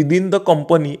भीतर, within the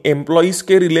company, employees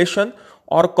के रिलेशन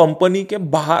और कंपनी के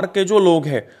बाहर के जो लोग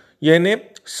हैं, यानी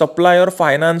supplier,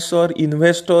 financer,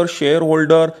 investor, share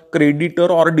holder,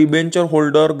 creditor और debenture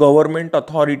holder, government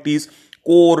authorities,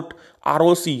 court,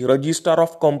 ROC, register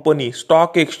of company,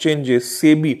 stock exchanges,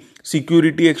 SEBI,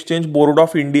 security exchange board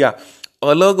of India,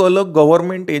 अलग अलग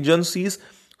government agencies,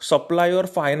 supplier,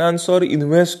 financer,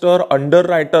 investor, under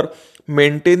writer,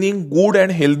 maintaining good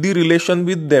and healthy relation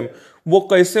with them. वो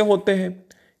कैसे होते हैं?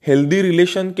 Healthy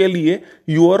relation के लिए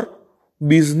your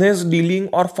business dealing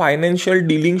और financial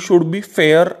dealing should be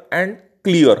fair and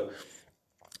clear.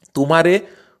 तुम्हारे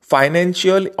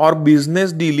फाइनेंशियल और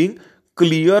बिजनेस डीलिंग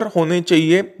क्लियर होने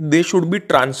चाहिए. They should be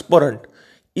transparent.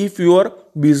 If your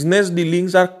business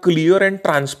dealings are clear and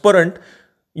transparent,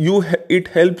 it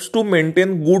helps to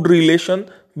maintain good relation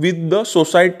with the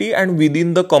society and within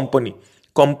the company.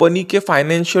 Company के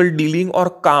financial dealing और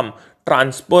काम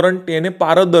transparent यानी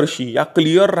पारदर्शी या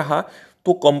clear रहा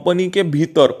तो कंपनी के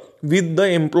भीतर विद द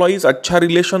एम्प्लॉइज अच्छा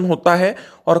रिलेशन होता है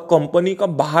और कंपनी का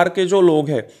बाहर के जो लोग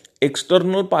हैं,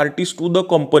 external parties to the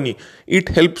company,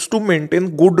 it helps to maintain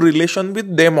good relation with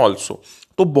them also.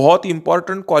 तो बहुत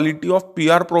important quality of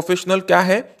PR professional क्या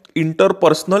है?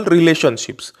 Interpersonal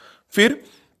relationships. फिर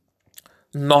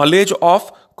knowledge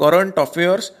of current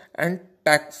affairs and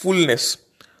tactfulness.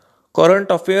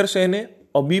 Current affairs यानी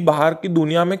अभी बाहर की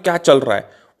दुनिया में क्या चल रहा है,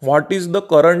 what is the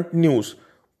current news.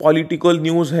 Political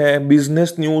news है,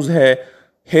 बिजनेस न्यूज है,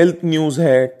 हेल्थ न्यूज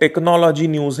है, टेक्नोलॉजी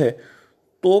न्यूज है.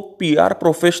 तो PR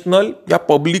प्रोफेशनल या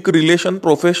पब्लिक रिलेशन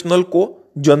प्रोफेशनल को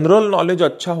जनरल नॉलेज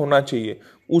अच्छा होना चाहिए.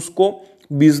 उसको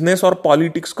बिजनेस और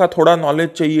पॉलिटिक्स का थोड़ा नॉलेज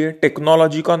चाहिए,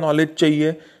 टेक्नोलॉजी का नॉलेज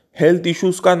चाहिए, हेल्थ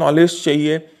इश्यूज का नॉलेज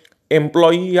चाहिए,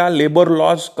 एम्प्लॉय या लेबर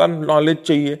लॉज का नॉलेज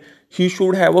चाहिए. He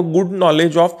should have a good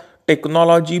knowledge of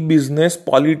technology, business,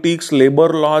 politics,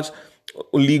 labour laws,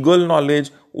 legal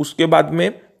knowledge. उसके बाद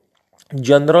में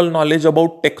general knowledge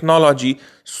about technology.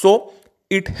 So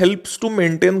it helps to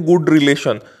maintain good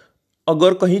relation.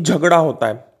 अगर कहीं झगड़ा होता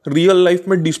है, रियल लाइफ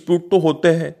में डिस्प्यूट तो होते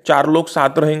हैं, 4 लोग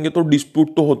साथ रहेंगे तो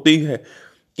डिस्प्यूट तो होते ही है.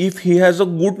 If he has a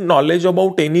good knowledge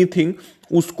about anything,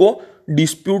 उसको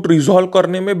डिस्प्यूट रिजॉल्व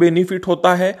करने में बेनिफिट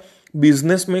होता है.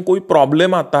 बिजनेस में कोई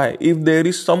प्रॉब्लम आता है, if there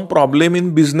is some problem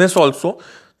in business also,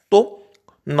 तो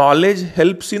knowledge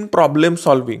helps in problem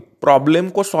solving. Problem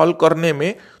को सॉल्व करने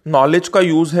में नॉलेज का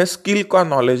यूज है, स्किल का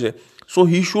नॉलेज है. So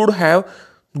he should have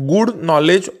good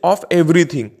knowledge of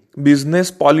everything, business,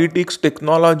 politics,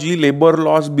 technology, labour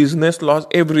laws, business laws,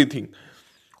 everything.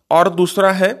 और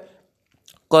दूसरा है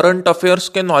करंट अफेयर्स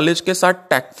के नॉलेज के साथ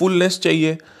टैक्टफुलनेस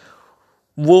चाहिए.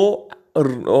 वो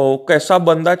कैसा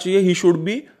बंदा चाहिए? He should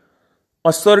be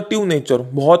assertive nature.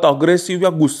 बहुत अग्रेसिव या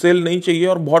गुस्सेल नहीं चाहिए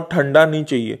और बहुत ठंडा नहीं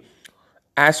चाहिए.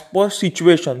 एज पर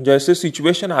सिचुएशन, जैसे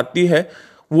सिचुएशन आती है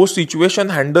वो सिचुएशन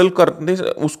हैंडल करने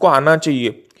उसको आना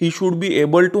चाहिए. He should be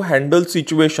able to handle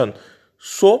situation.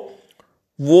 So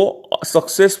वो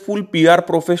सक्सेसफुल PR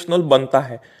प्रोफेशनल बनता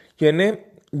है. यानी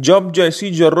जब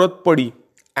जैसी जरूरत पड़ी,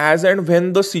 as and when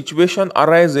the situation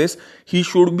arises, he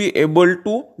should be able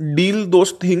to deal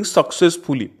those things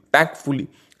successfully, tactfully.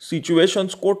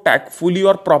 Situations को tactfully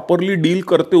और properly deal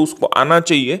करते उसको आना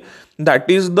चाहिए.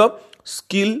 That is the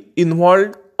skill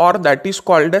involved or that is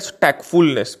called as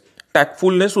tactfulness.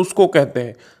 Tactfulness उसको कहते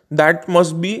हैं. That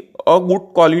must be a good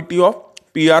quality of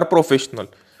PR professional.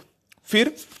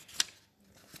 फिर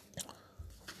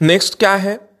नेक्स्ट क्या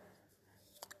है?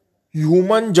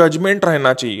 ह्यूमन जजमेंट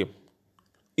रहना चाहिए.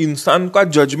 इंसान का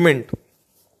जजमेंट,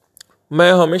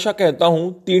 मैं हमेशा कहता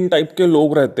हूं 3 टाइप के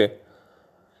लोग रहते हैं.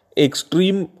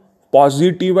 Extreme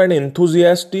positive and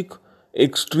enthusiastic,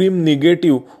 extreme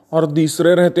negative और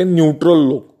तीसरे रहते हैं न्यूट्रल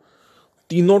लोग.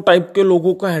 तीनों टाइप के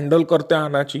लोगों को हैंडल करते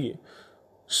आना चाहिए.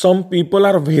 Some people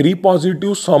are very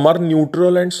positive, some are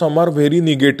neutral and some are very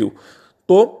negative.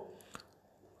 तो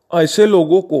ऐसे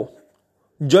लोगों को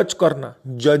जज करना,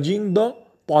 judging the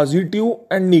positive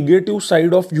and negative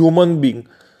side of human being,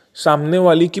 सामने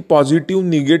वाले की पॉजिटिव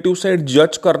निगेटिव साइड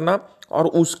जज करना और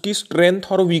उसकी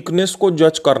स्ट्रेंथ और वीकनेस को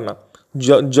जज करना.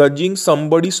 Judging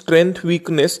somebody's strength,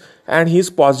 weakness and his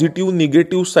positive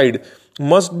negative side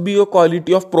must be a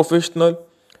quality of professional.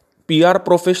 PR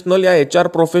professional या एचआर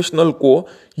प्रोफेशनल को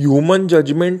ह्यूमन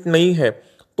जजमेंट नहीं है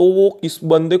तो वो किस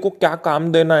बंदे को क्या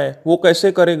काम देना है वो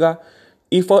कैसे करेगा.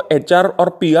 इफ अ एचआर और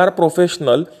PR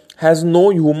professional has no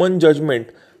human judgement,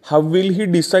 how will he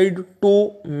decide to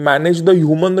manage the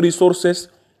human resources.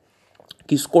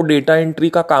 किसको डेटा एंट्री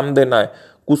का काम देना है,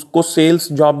 किसको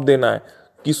सेल्स जॉब देना है,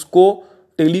 किसको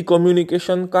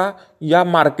टेलीकम्युनिकेशन का या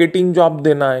मार्केटिंग जॉब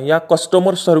देना है या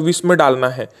कस्टमर सर्विस में डालना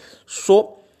है.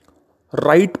 सो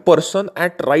right person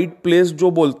at right place जो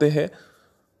बोलते हैं,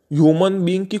 ह्यूमन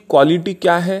बीइंग की क्वालिटी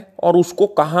क्या है और उसको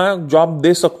कहाँ जॉब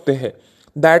दे सकते हैं,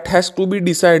 that has to be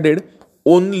decided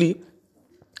only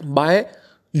by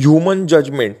human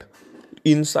judgement.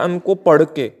 इंसान को पढ़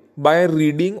के बाय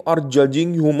रीडिंग और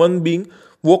जजिंग ह्यूमन बीइंग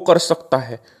वो कर सकता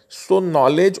है. सो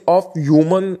knowledge of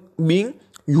human being,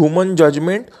 human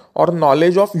judgement और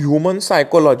नॉलेज ऑफ ह्यूमन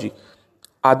साइकोलॉजी,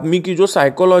 आदमी की जो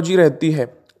साइकोलॉजी रहती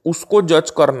है उसको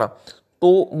जज करना.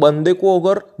 तो बंदे को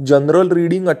अगर जनरल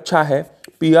रीडिंग अच्छा है,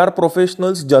 PR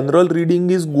professionals general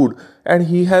reading is good and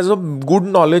he has a good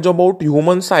knowledge about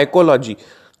human psychology,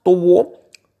 तो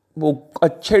वो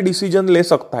अच्छे डिसीजन ले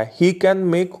सकता है. He can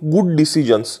make good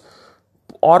decisions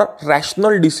और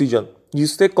रैशनल डिसीजन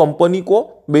जिससे कंपनी को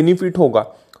बेनिफिट होगा.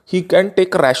 He can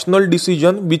take rational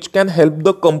decision which can help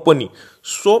the company.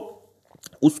 सो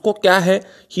उसको क्या है,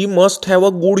 he must have a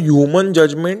good human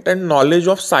judgement and knowledge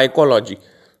of psychology.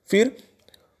 फिर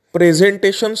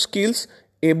presentation skills,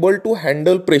 able to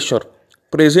handle pressure.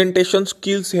 Presentation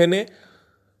skills है ने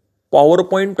power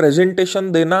point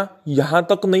presentation देना यहाँ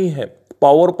तक नहीं है.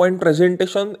 Power point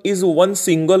presentation is one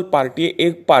single part, ये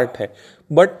एक पार्ट है.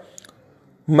 बट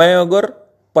मैं अगर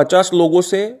 50 लोगों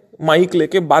से माइक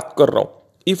लेके बात कर रहा हूँ,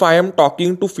 if I am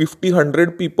talking to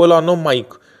 50-100 people on a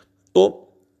mic, तो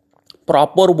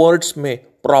प्रॉपर वर्ड्स में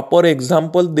प्रॉपर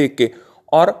एग्जाम्पल देके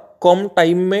और कम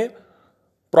टाइम में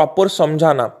प्रॉपर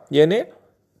समझाना, यानी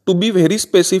to be very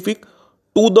specific,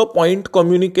 to the point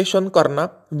communication करना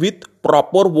with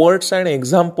proper words and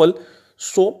example.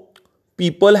 So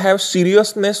people have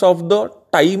seriousness of the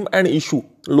time and issue.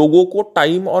 लोगों को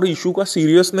टाइम और इशू का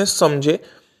सीरियसनेस समझे,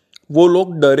 वो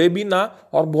लोग डरे भी ना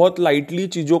और बहुत लाइटली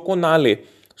चीज़ों को ना ले.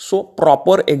 So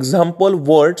proper example,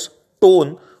 words,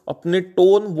 tone, अपने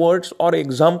टोन, वर्ड्स और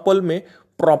एग्जाम्पल में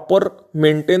प्रॉपर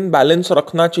मेंटेन बैलेंस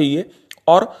रखना चाहिए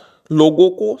और लोगों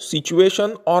को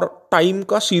सिचुएशन और टाइम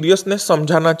का सीरियसनेस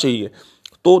समझाना चाहिए.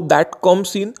 तो that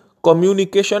comes in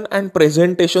communication and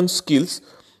presentation skills.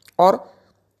 और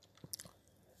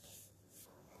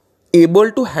एबल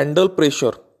टू हैंडल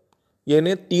प्रेशर,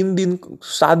 यानी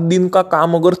 7 दिन का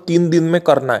काम अगर 3 दिन में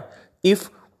करना है, if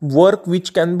work which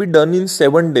can be done in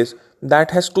 7 days,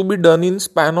 that has to be done in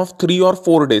span of 3 or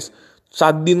 4 days.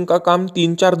 7 दिन का काम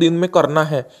 3-4 दिन में करना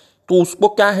है तो उसको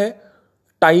क्या है,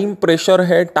 टाइम प्रेशर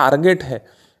है, टारगेट है.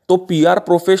 तो पीआर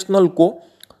प्रोफेशनल को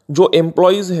जो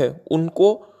एम्प्लॉयज है उनको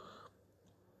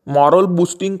मॉरल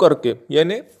बूस्टिंग करके,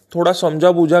 यानी थोड़ा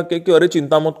समझा बुझा के कि अरे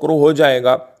चिंता मत करो हो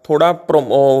जाएगा, थोड़ा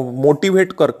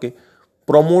मोटिवेट करके,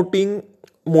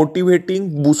 motivating,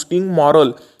 boosting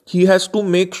moral, he has to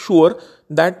make sure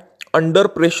that under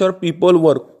pressure people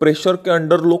work. Pressure के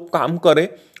अंडर लोग काम करें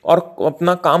और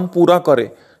अपना काम पूरा करें.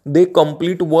 They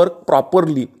complete work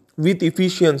properly with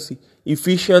efficiency.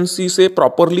 Efficiency से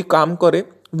प्रॉपरली काम करें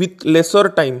with lesser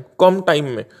time, come time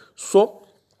में. सो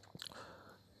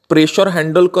प्रेशर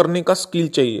हैंडल करने का स्किल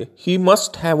चाहिए. He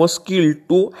must have a skill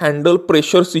to handle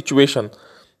pressure situation.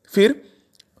 फिर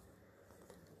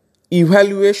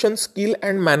evaluation skill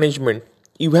and management.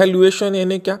 Evaluation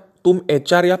यानी क्या, तुम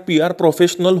एचआर या पीआर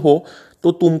प्रोफेशनल हो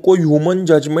तो तुमको ह्यूमन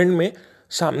जजमेंट में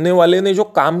सामने वाले ने जो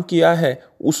काम किया है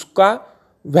उसका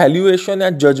वैल्यूएशन या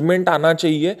जजमेंट आना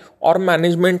चाहिए और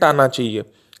मैनेजमेंट आना चाहिए.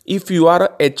 इफ यू आर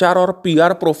एचआर और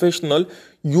PR professional,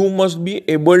 you must be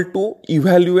able to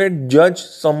evaluate, judge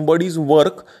somebody's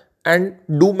work and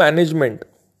do management.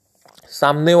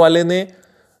 सामने वाले ने,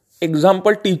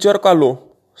 एग्जाम्पल टीचर का लो,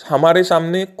 हमारे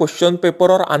सामने क्वेश्चन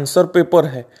पेपर और आंसर पेपर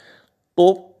है,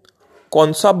 तो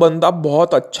कौन सा बंदा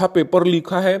बहुत अच्छा पेपर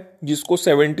लिखा है जिसको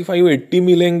 75-80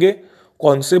 मिलेंगे,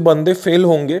 कौन से बंदे फेल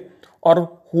होंगे, और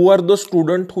who are the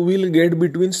student who will get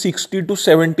between 60 to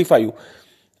 75.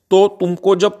 तो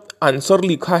तुमको जब आंसर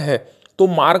लिखा है तो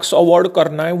मार्क्स अवॉर्ड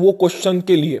करना है वो क्वेश्चन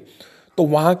के लिए, तो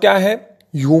वहाँ क्या है,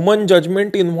 ह्यूमन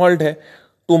जजमेंट इन्वॉल्व है.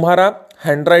 तुम्हारा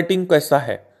हैंडराइटिंग कैसा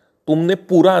है, तुमने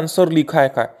पूरा आंसर लिखा है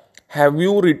क्या, Have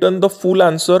you written the full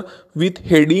answer with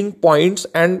heading, points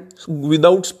and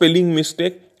without spelling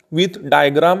mistake, with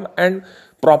diagram and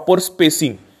proper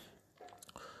spacing?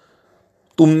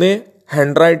 तुमने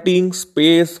हैंडराइटिंग,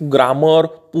 स्पेस, ग्रामर,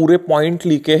 पूरे पॉइंट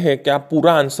लिखे हैं क्या?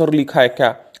 पूरा आंसर लिखा है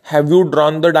क्या? Have you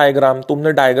drawn the diagram?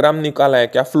 तुमने डायग्राम निकाला है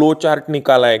क्या? फ्लो चार्ट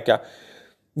निकाला है क्या?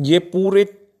 ये पूरे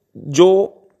जो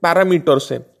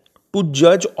पैरामीटर्स है, टू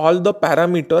जज all the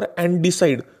parameter and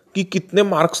decide कि कितने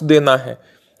मार्क्स देना है,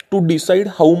 to decide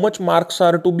how much marks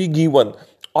are to be given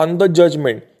on the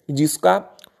judgement, जिसका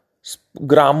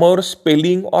ग्रामर,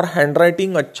 स्पेलिंग और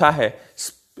हैंडराइटिंग अच्छा है,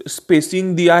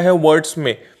 स्पेसिंग दिया है वर्ड्स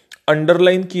में,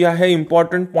 अंडरलाइन किया है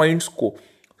इंपॉर्टेंट पॉइंट्स को,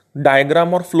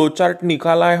 डायग्राम और फ्लो चार्ट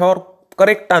निकाला है और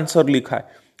करेक्ट आंसर लिखा है,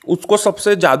 उसको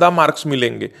सबसे ज्यादा मार्क्स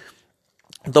मिलेंगे.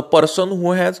 The person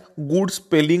who has good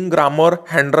spelling, grammar,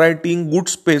 handwriting,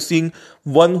 good spacing,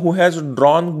 one who has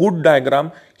drawn good diagram,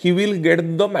 he will get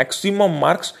the maximum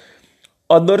marks.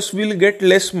 Others will get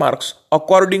less marks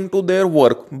according to their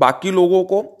work. बाकी लोगों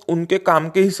को उनके काम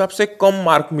के हिसाब से कम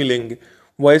mark मिलेंगे.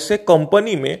 वैसे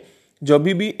कंपनी में जब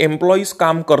भी एम्प्लॉइज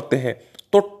काम करते हैं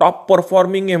तो top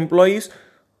performing employees,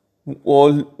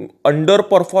 under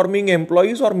performing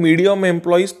employees और मीडियम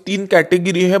एम्प्लॉइज, 3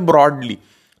 कैटेगरी है ब्रॉडली.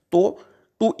 तो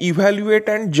टू इवेल्युएट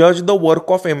एंड जज द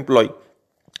वर्क ऑफ एम्प्लॉय,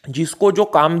 जिसको जो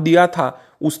काम दिया था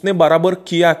उसने बराबर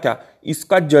किया क्या,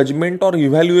 इसका जजमेंट और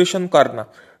इवेल्युएशन करना.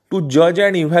 टू जज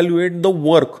and evaluate the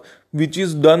work which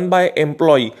is done by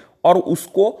employ, और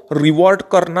उसको रिवॉर्ड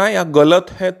करना या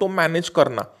गलत है तो मैनेज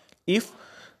करना. If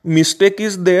mistake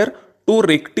is there, to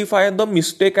rectify the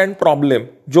mistake and problem,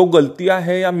 जो गलतियां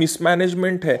है या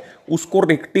मिसमैनेजमेंट है उसको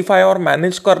रेक्टिफाई और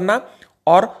मैनेज करना,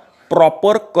 और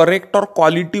प्रॉपर, करेक्ट और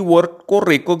क्वालिटी वर्क को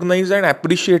रिकॉग्नाइज एंड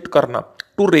अप्रिशिएट करना.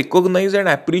 To recognise and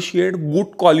appreciate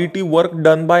good quality work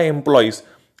done by employees.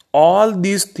 All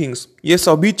these things, ये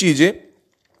सभी चीजें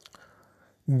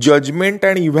judgement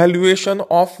and evaluation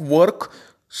of work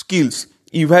skills,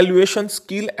 evaluation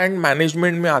skill and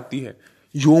management में आती है.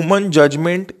 Human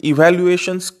judgement,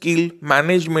 evaluation skill,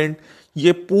 management,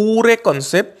 ये पूरे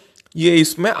concept ये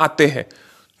इसमें आते हैं.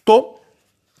 तो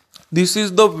दिस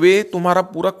इज द वे तुम्हारा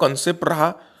पूरा कंसेप्ट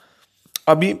रहा.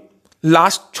 अभी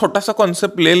लास्ट छोटा सा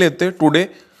कंसेप्ट ले लेते today.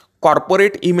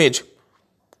 Corporate image.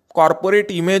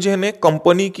 Corporate image है ने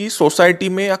कंपनी की सोसाइटी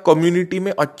में या कम्युनिटी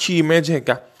में अच्छी इमेज है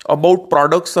क्या? अबाउट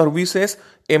प्रोडक्ट, सर्विसेज,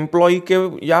 एम्प्लॉय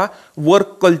के या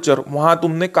वर्क कल्चर, वहां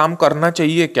तुमने काम करना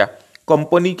चाहिए क्या?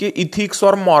 कंपनी के इथिक्स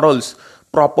और मॉरल्स,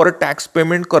 प्रॉपर टैक्स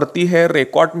पेमेंट करती है,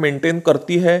 रिकॉर्ड मेंटेन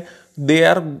करती है, they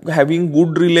are having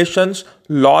good relations,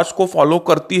 laws को फॉलो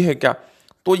करती है क्या?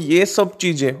 तो ये सब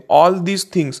चीजें, all these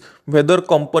things, weather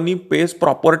company page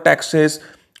proper taxes,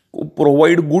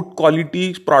 provide good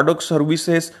quality product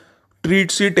services,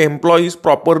 treats it employees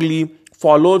properly,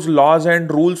 follows laws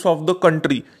and rules of the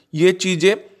country, ये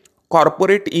चीजें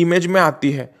कॉर्पोरेट इमेज में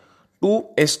आती है. To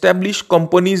establish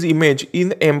companies image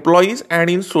in employees and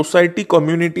in society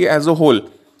community as a whole.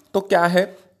 तो क्या है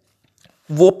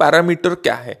वो parameter?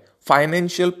 क्या है?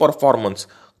 Financial performance.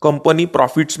 कंपनी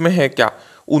प्रॉफिट्स में है क्या?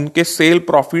 उनके सेल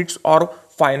प्रॉफिट्स और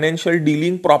फाइनेंशियल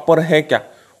डीलिंग प्रॉपर है क्या?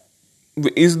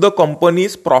 Is the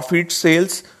companies profit,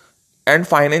 sales and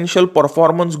financial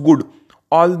performance good?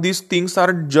 All these things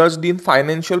are judged in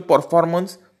financial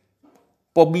performance.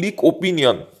 Public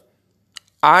opinion.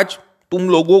 आज तुम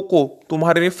लोगों को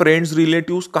तुम्हारे फ्रेंड्स,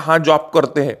 रिलेटिव्स कहाँ जॉब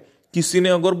करते हैं, किसी ने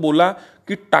अगर बोला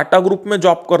कि टाटा ग्रुप में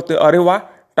जॉब करते, अरे वाह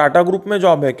टाटा ग्रुप में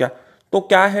जॉब है क्या? तो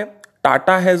क्या है,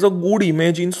 Tata has a good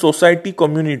image in society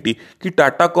community, कि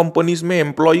टाटा कंपनीज में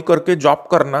एम्प्लॉय करके जॉब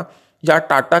करना या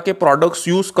टाटा के प्रोडक्ट्स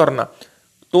यूज करना.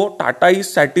 तो Tata is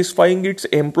satisfying it's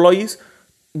employees,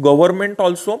 government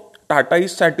also, Tata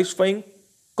is satisfying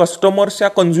customers या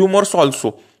कंज्यूमर्स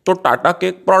ऑल्सो. तो टाटा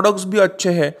के प्रोडक्ट्स भी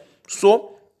अच्छे हैं. सो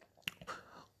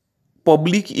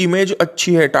पब्लिक इमेज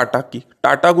अच्छी है टाटा की,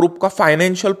 टाटा ग्रुप का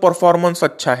फाइनेंशियल परफॉर्मेंस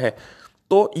अच्छा है.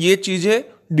 तो ये चीजें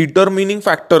डिटरमिनिंग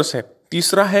फैक्टर्स है.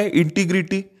 तीसरा है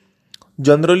इंटीग्रिटी.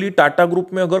 जनरली टाटा ग्रुप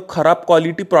में अगर खराब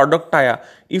क्वालिटी प्रोडक्ट आया,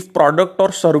 इफ प्रोडक्ट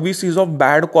और service is of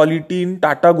bad quality in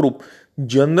Tata group,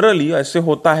 generally ऐसे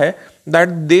होता है that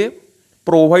they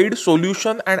provide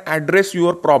solution and address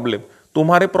your problem.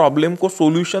 तुम्हारे प्रॉब्लम को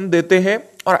सॉल्यूशन देते हैं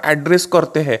और एड्रेस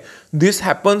करते हैं. This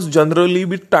happens generally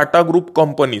with Tata group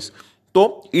companies.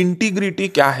 तो इंटीग्रिटी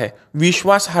क्या है,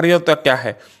 विश्वासार्हता क्या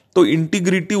है, तो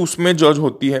इंटीग्रिटी उसमें जज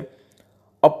होती है.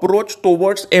 अप्रोच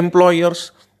टुवर्ड्स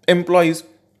एम्प्लॉयज,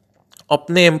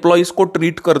 अपने एम्प्लॉयज को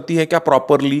ट्रीट करती है क्या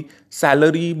properly,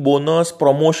 salary, bonus,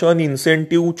 promotion,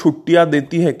 incentive, छुट्टियां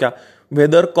देती है क्या,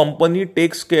 weather company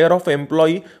takes care of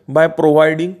employ by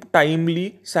providing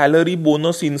timely salary,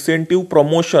 bonus, incentive,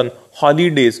 promotion,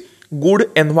 holidays, good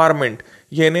environment,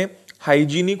 यानी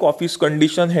हाइजीनिक ऑफिस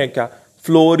कंडीशन है क्या,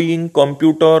 फ्लोरिंग,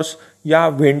 कंप्यूटर्स या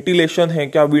वेंटिलेशन है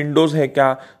क्या, विंडोज है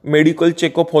क्या, मेडिकल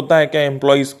चेकअप होता है क्या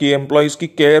एम्प्लॉयज की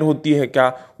केयर होती है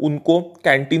क्या, उनको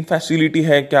कैंटीन फैसिलिटी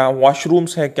है क्या,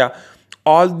 वॉशरूम्स है क्या.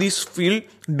 All this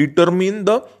field determine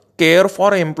the care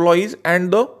for employees and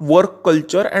the work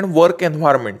culture and work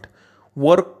environment.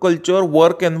 Work culture,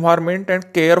 work environment and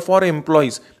care for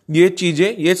employees, ये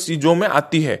चीजों में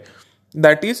आती है.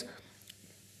 That is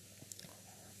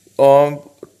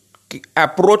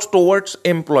approach towards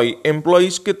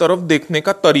employees की तरफ देखने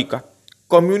का तरीका.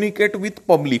 Communicate with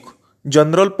public,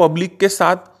 general public के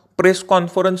साथ प्रेस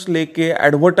कॉन्फ्रेंस लेके,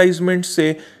 एडवर्टाइजमेंट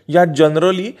से, या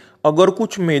जनरली अगर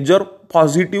कुछ मेजर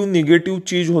पॉजिटिव निगेटिव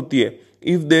चीज होती है,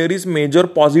 if there is major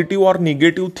positive और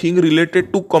negative thing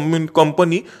related to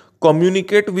company,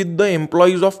 communicate with the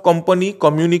employees of company,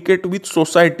 communicate with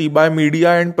society by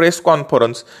media and press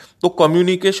conference. तो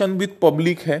communication with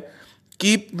public है.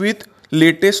 keep with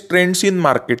latest trends in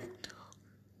market.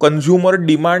 Consumer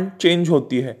demand change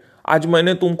होती है. आज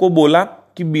मैंने तुमको बोला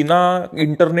कि बिना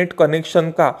इंटरनेट कनेक्शन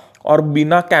का और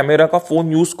बिना कैमरा का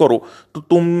फोन यूज करो, तो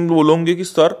तुम बोलोगे कि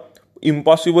सर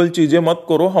इम्पॉसिबल चीजें मत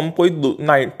करो, हम कोई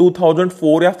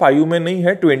 2004 या 5 में नहीं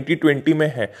है, 2020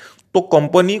 में है. तो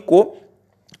कंपनी को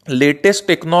लेटेस्ट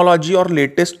टेक्नोलॉजी और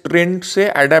लेटेस्ट ट्रेंड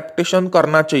से एडेप्टेशन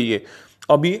करना चाहिए.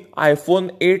 अभी आईफोन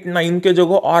 8, 9 के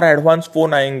जगह और एडवांस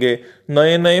फोन आएंगे,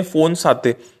 नए नए फोन्स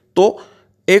आते. तो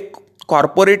एक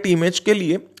कॉर्पोरेट इमेज के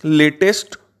लिए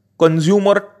latest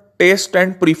consumer taste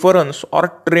and preference और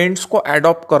ट्रेंड्स को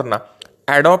एडॉप्ट करना,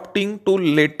 adopting to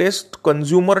latest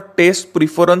consumer taste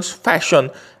preference fashion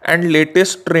and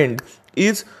latest trend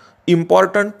is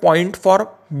important point for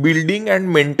building and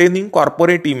maintaining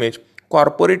corporate image.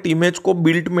 Corporate image को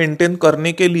build maintain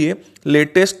करने के लिए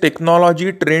latest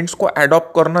technology trends को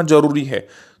adopt करना जरूरी है.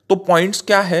 तो पॉइंट्स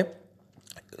क्या है,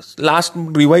 लास्ट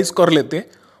रिवाइज कर लेते.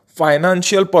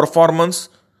 फाइनेंशियल परफॉर्मेंस,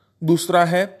 दूसरा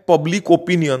है पब्लिक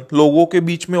ओपिनियन, लोगों के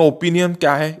बीच में ओपिनियन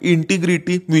क्या है,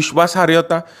 इंटीग्रिटी,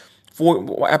 विश्वासार्हता.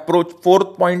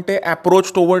 फोर्थ पॉइंट है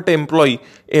approach toward employee,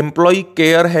 employee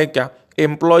care है क्या,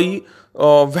 एम्प्लॉय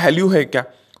वैल्यू है क्या.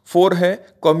 4 है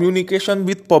कम्युनिकेशन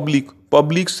विथ पब्लिक,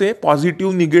 पब्लिक से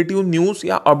पॉजिटिव निगेटिव न्यूज़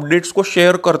या अपडेट्स को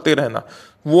शेयर करते रहना.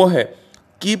 वो है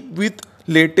keep with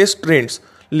latest trends,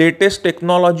 latest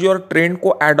technology और ट्रेंड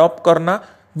को एडॉप्ट करना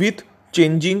with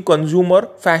changing consumer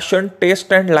fashion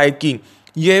test and liking.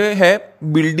 ये है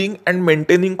building and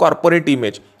maintaining corporate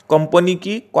image, company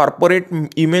की कॉर्पोरेट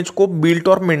इमेज को बिल्ड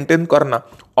और मेंटेन करना.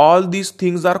 All these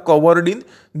things are covered in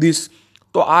this.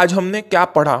 तो आज हमने क्या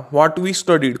पढ़ा, what we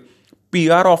studied.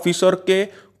 PR officer के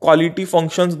क्वालिटी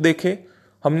फंक्शंस देखे.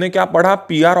 हमने क्या पढ़ा,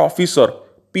 PR officer,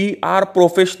 PR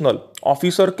professional,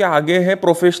 officer के आगे है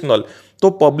प्रोफेशनल. तो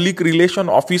public relation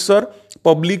officer,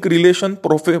 public relation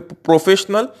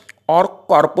professional और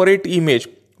corporate image.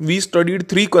 We studied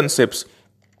 3 concepts,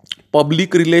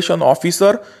 public relation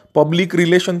officer, public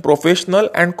relation professional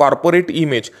and corporate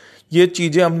image. ये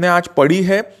चीजें हमने आज पढ़ी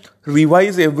है.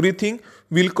 Revise everything,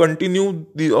 will continue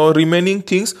remaining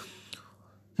things.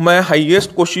 मैं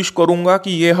हाईएस्ट कोशिश करूंगा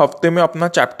कि ये हफ्ते में अपना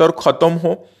चैप्टर खत्म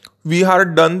हो. We are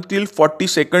done till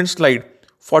 42nd slide.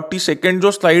 42nd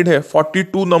जो स्लाइड है,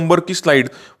 42 नंबर की स्लाइड,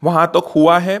 वहां तक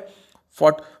हुआ है.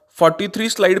 43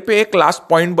 स्लाइड पे एक लास्ट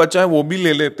पॉइंट बचा है, वो भी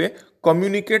ले लेते.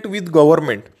 कम्युनिकेट विद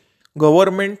गवर्नमेंट,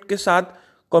 गवर्नमेंट के साथ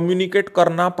कम्युनिकेट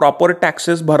करना, प्रॉपर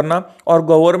टैक्सेस भरना और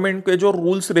गवर्नमेंट के जो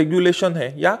रूल्स रेगुलेशन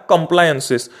है या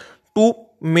compliances to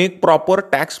make proper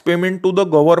tax payment to the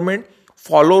government,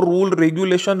 follow rule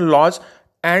regulation laws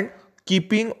and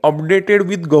keeping updated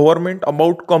with government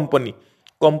about company.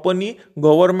 Company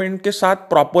government के साथ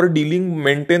प्रॉपर डीलिंग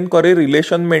मेंटेन करे,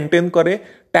 रिलेशन मेंटेन करे,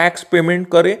 टैक्स पेमेंट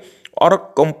करे और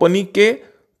company के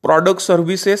product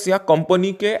services या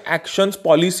company के actions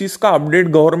policies का अपडेट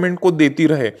गवर्नमेंट को देती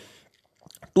रहे.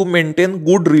 To maintain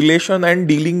good relation and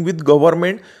dealing with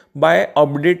government by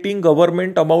updating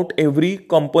government about every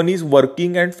companies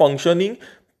working and functioning,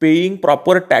 paying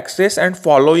proper taxes and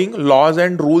following laws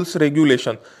and rules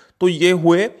regulation. तो ये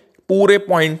हुए पूरे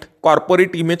point,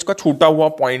 corporate image का छूटा हुआ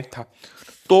पॉइंट था.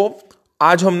 तो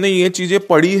आज हमने ये चीजें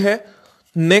पढ़ी है.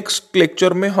 नेक्स्ट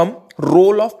लेक्चर में हम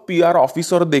रोल ऑफ पीआर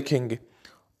ऑफिसर देखेंगे.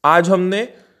 आज हमने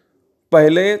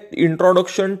पहले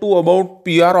introduction to about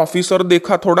PR officer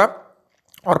देखा थोड़ा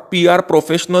और पीआर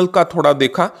प्रोफेशनल का थोड़ा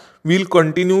देखा. Will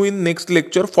continue in next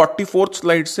lecture. 44th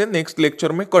slide से नेक्स्ट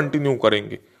लेक्चर में कंटिन्यू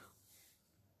करेंगे.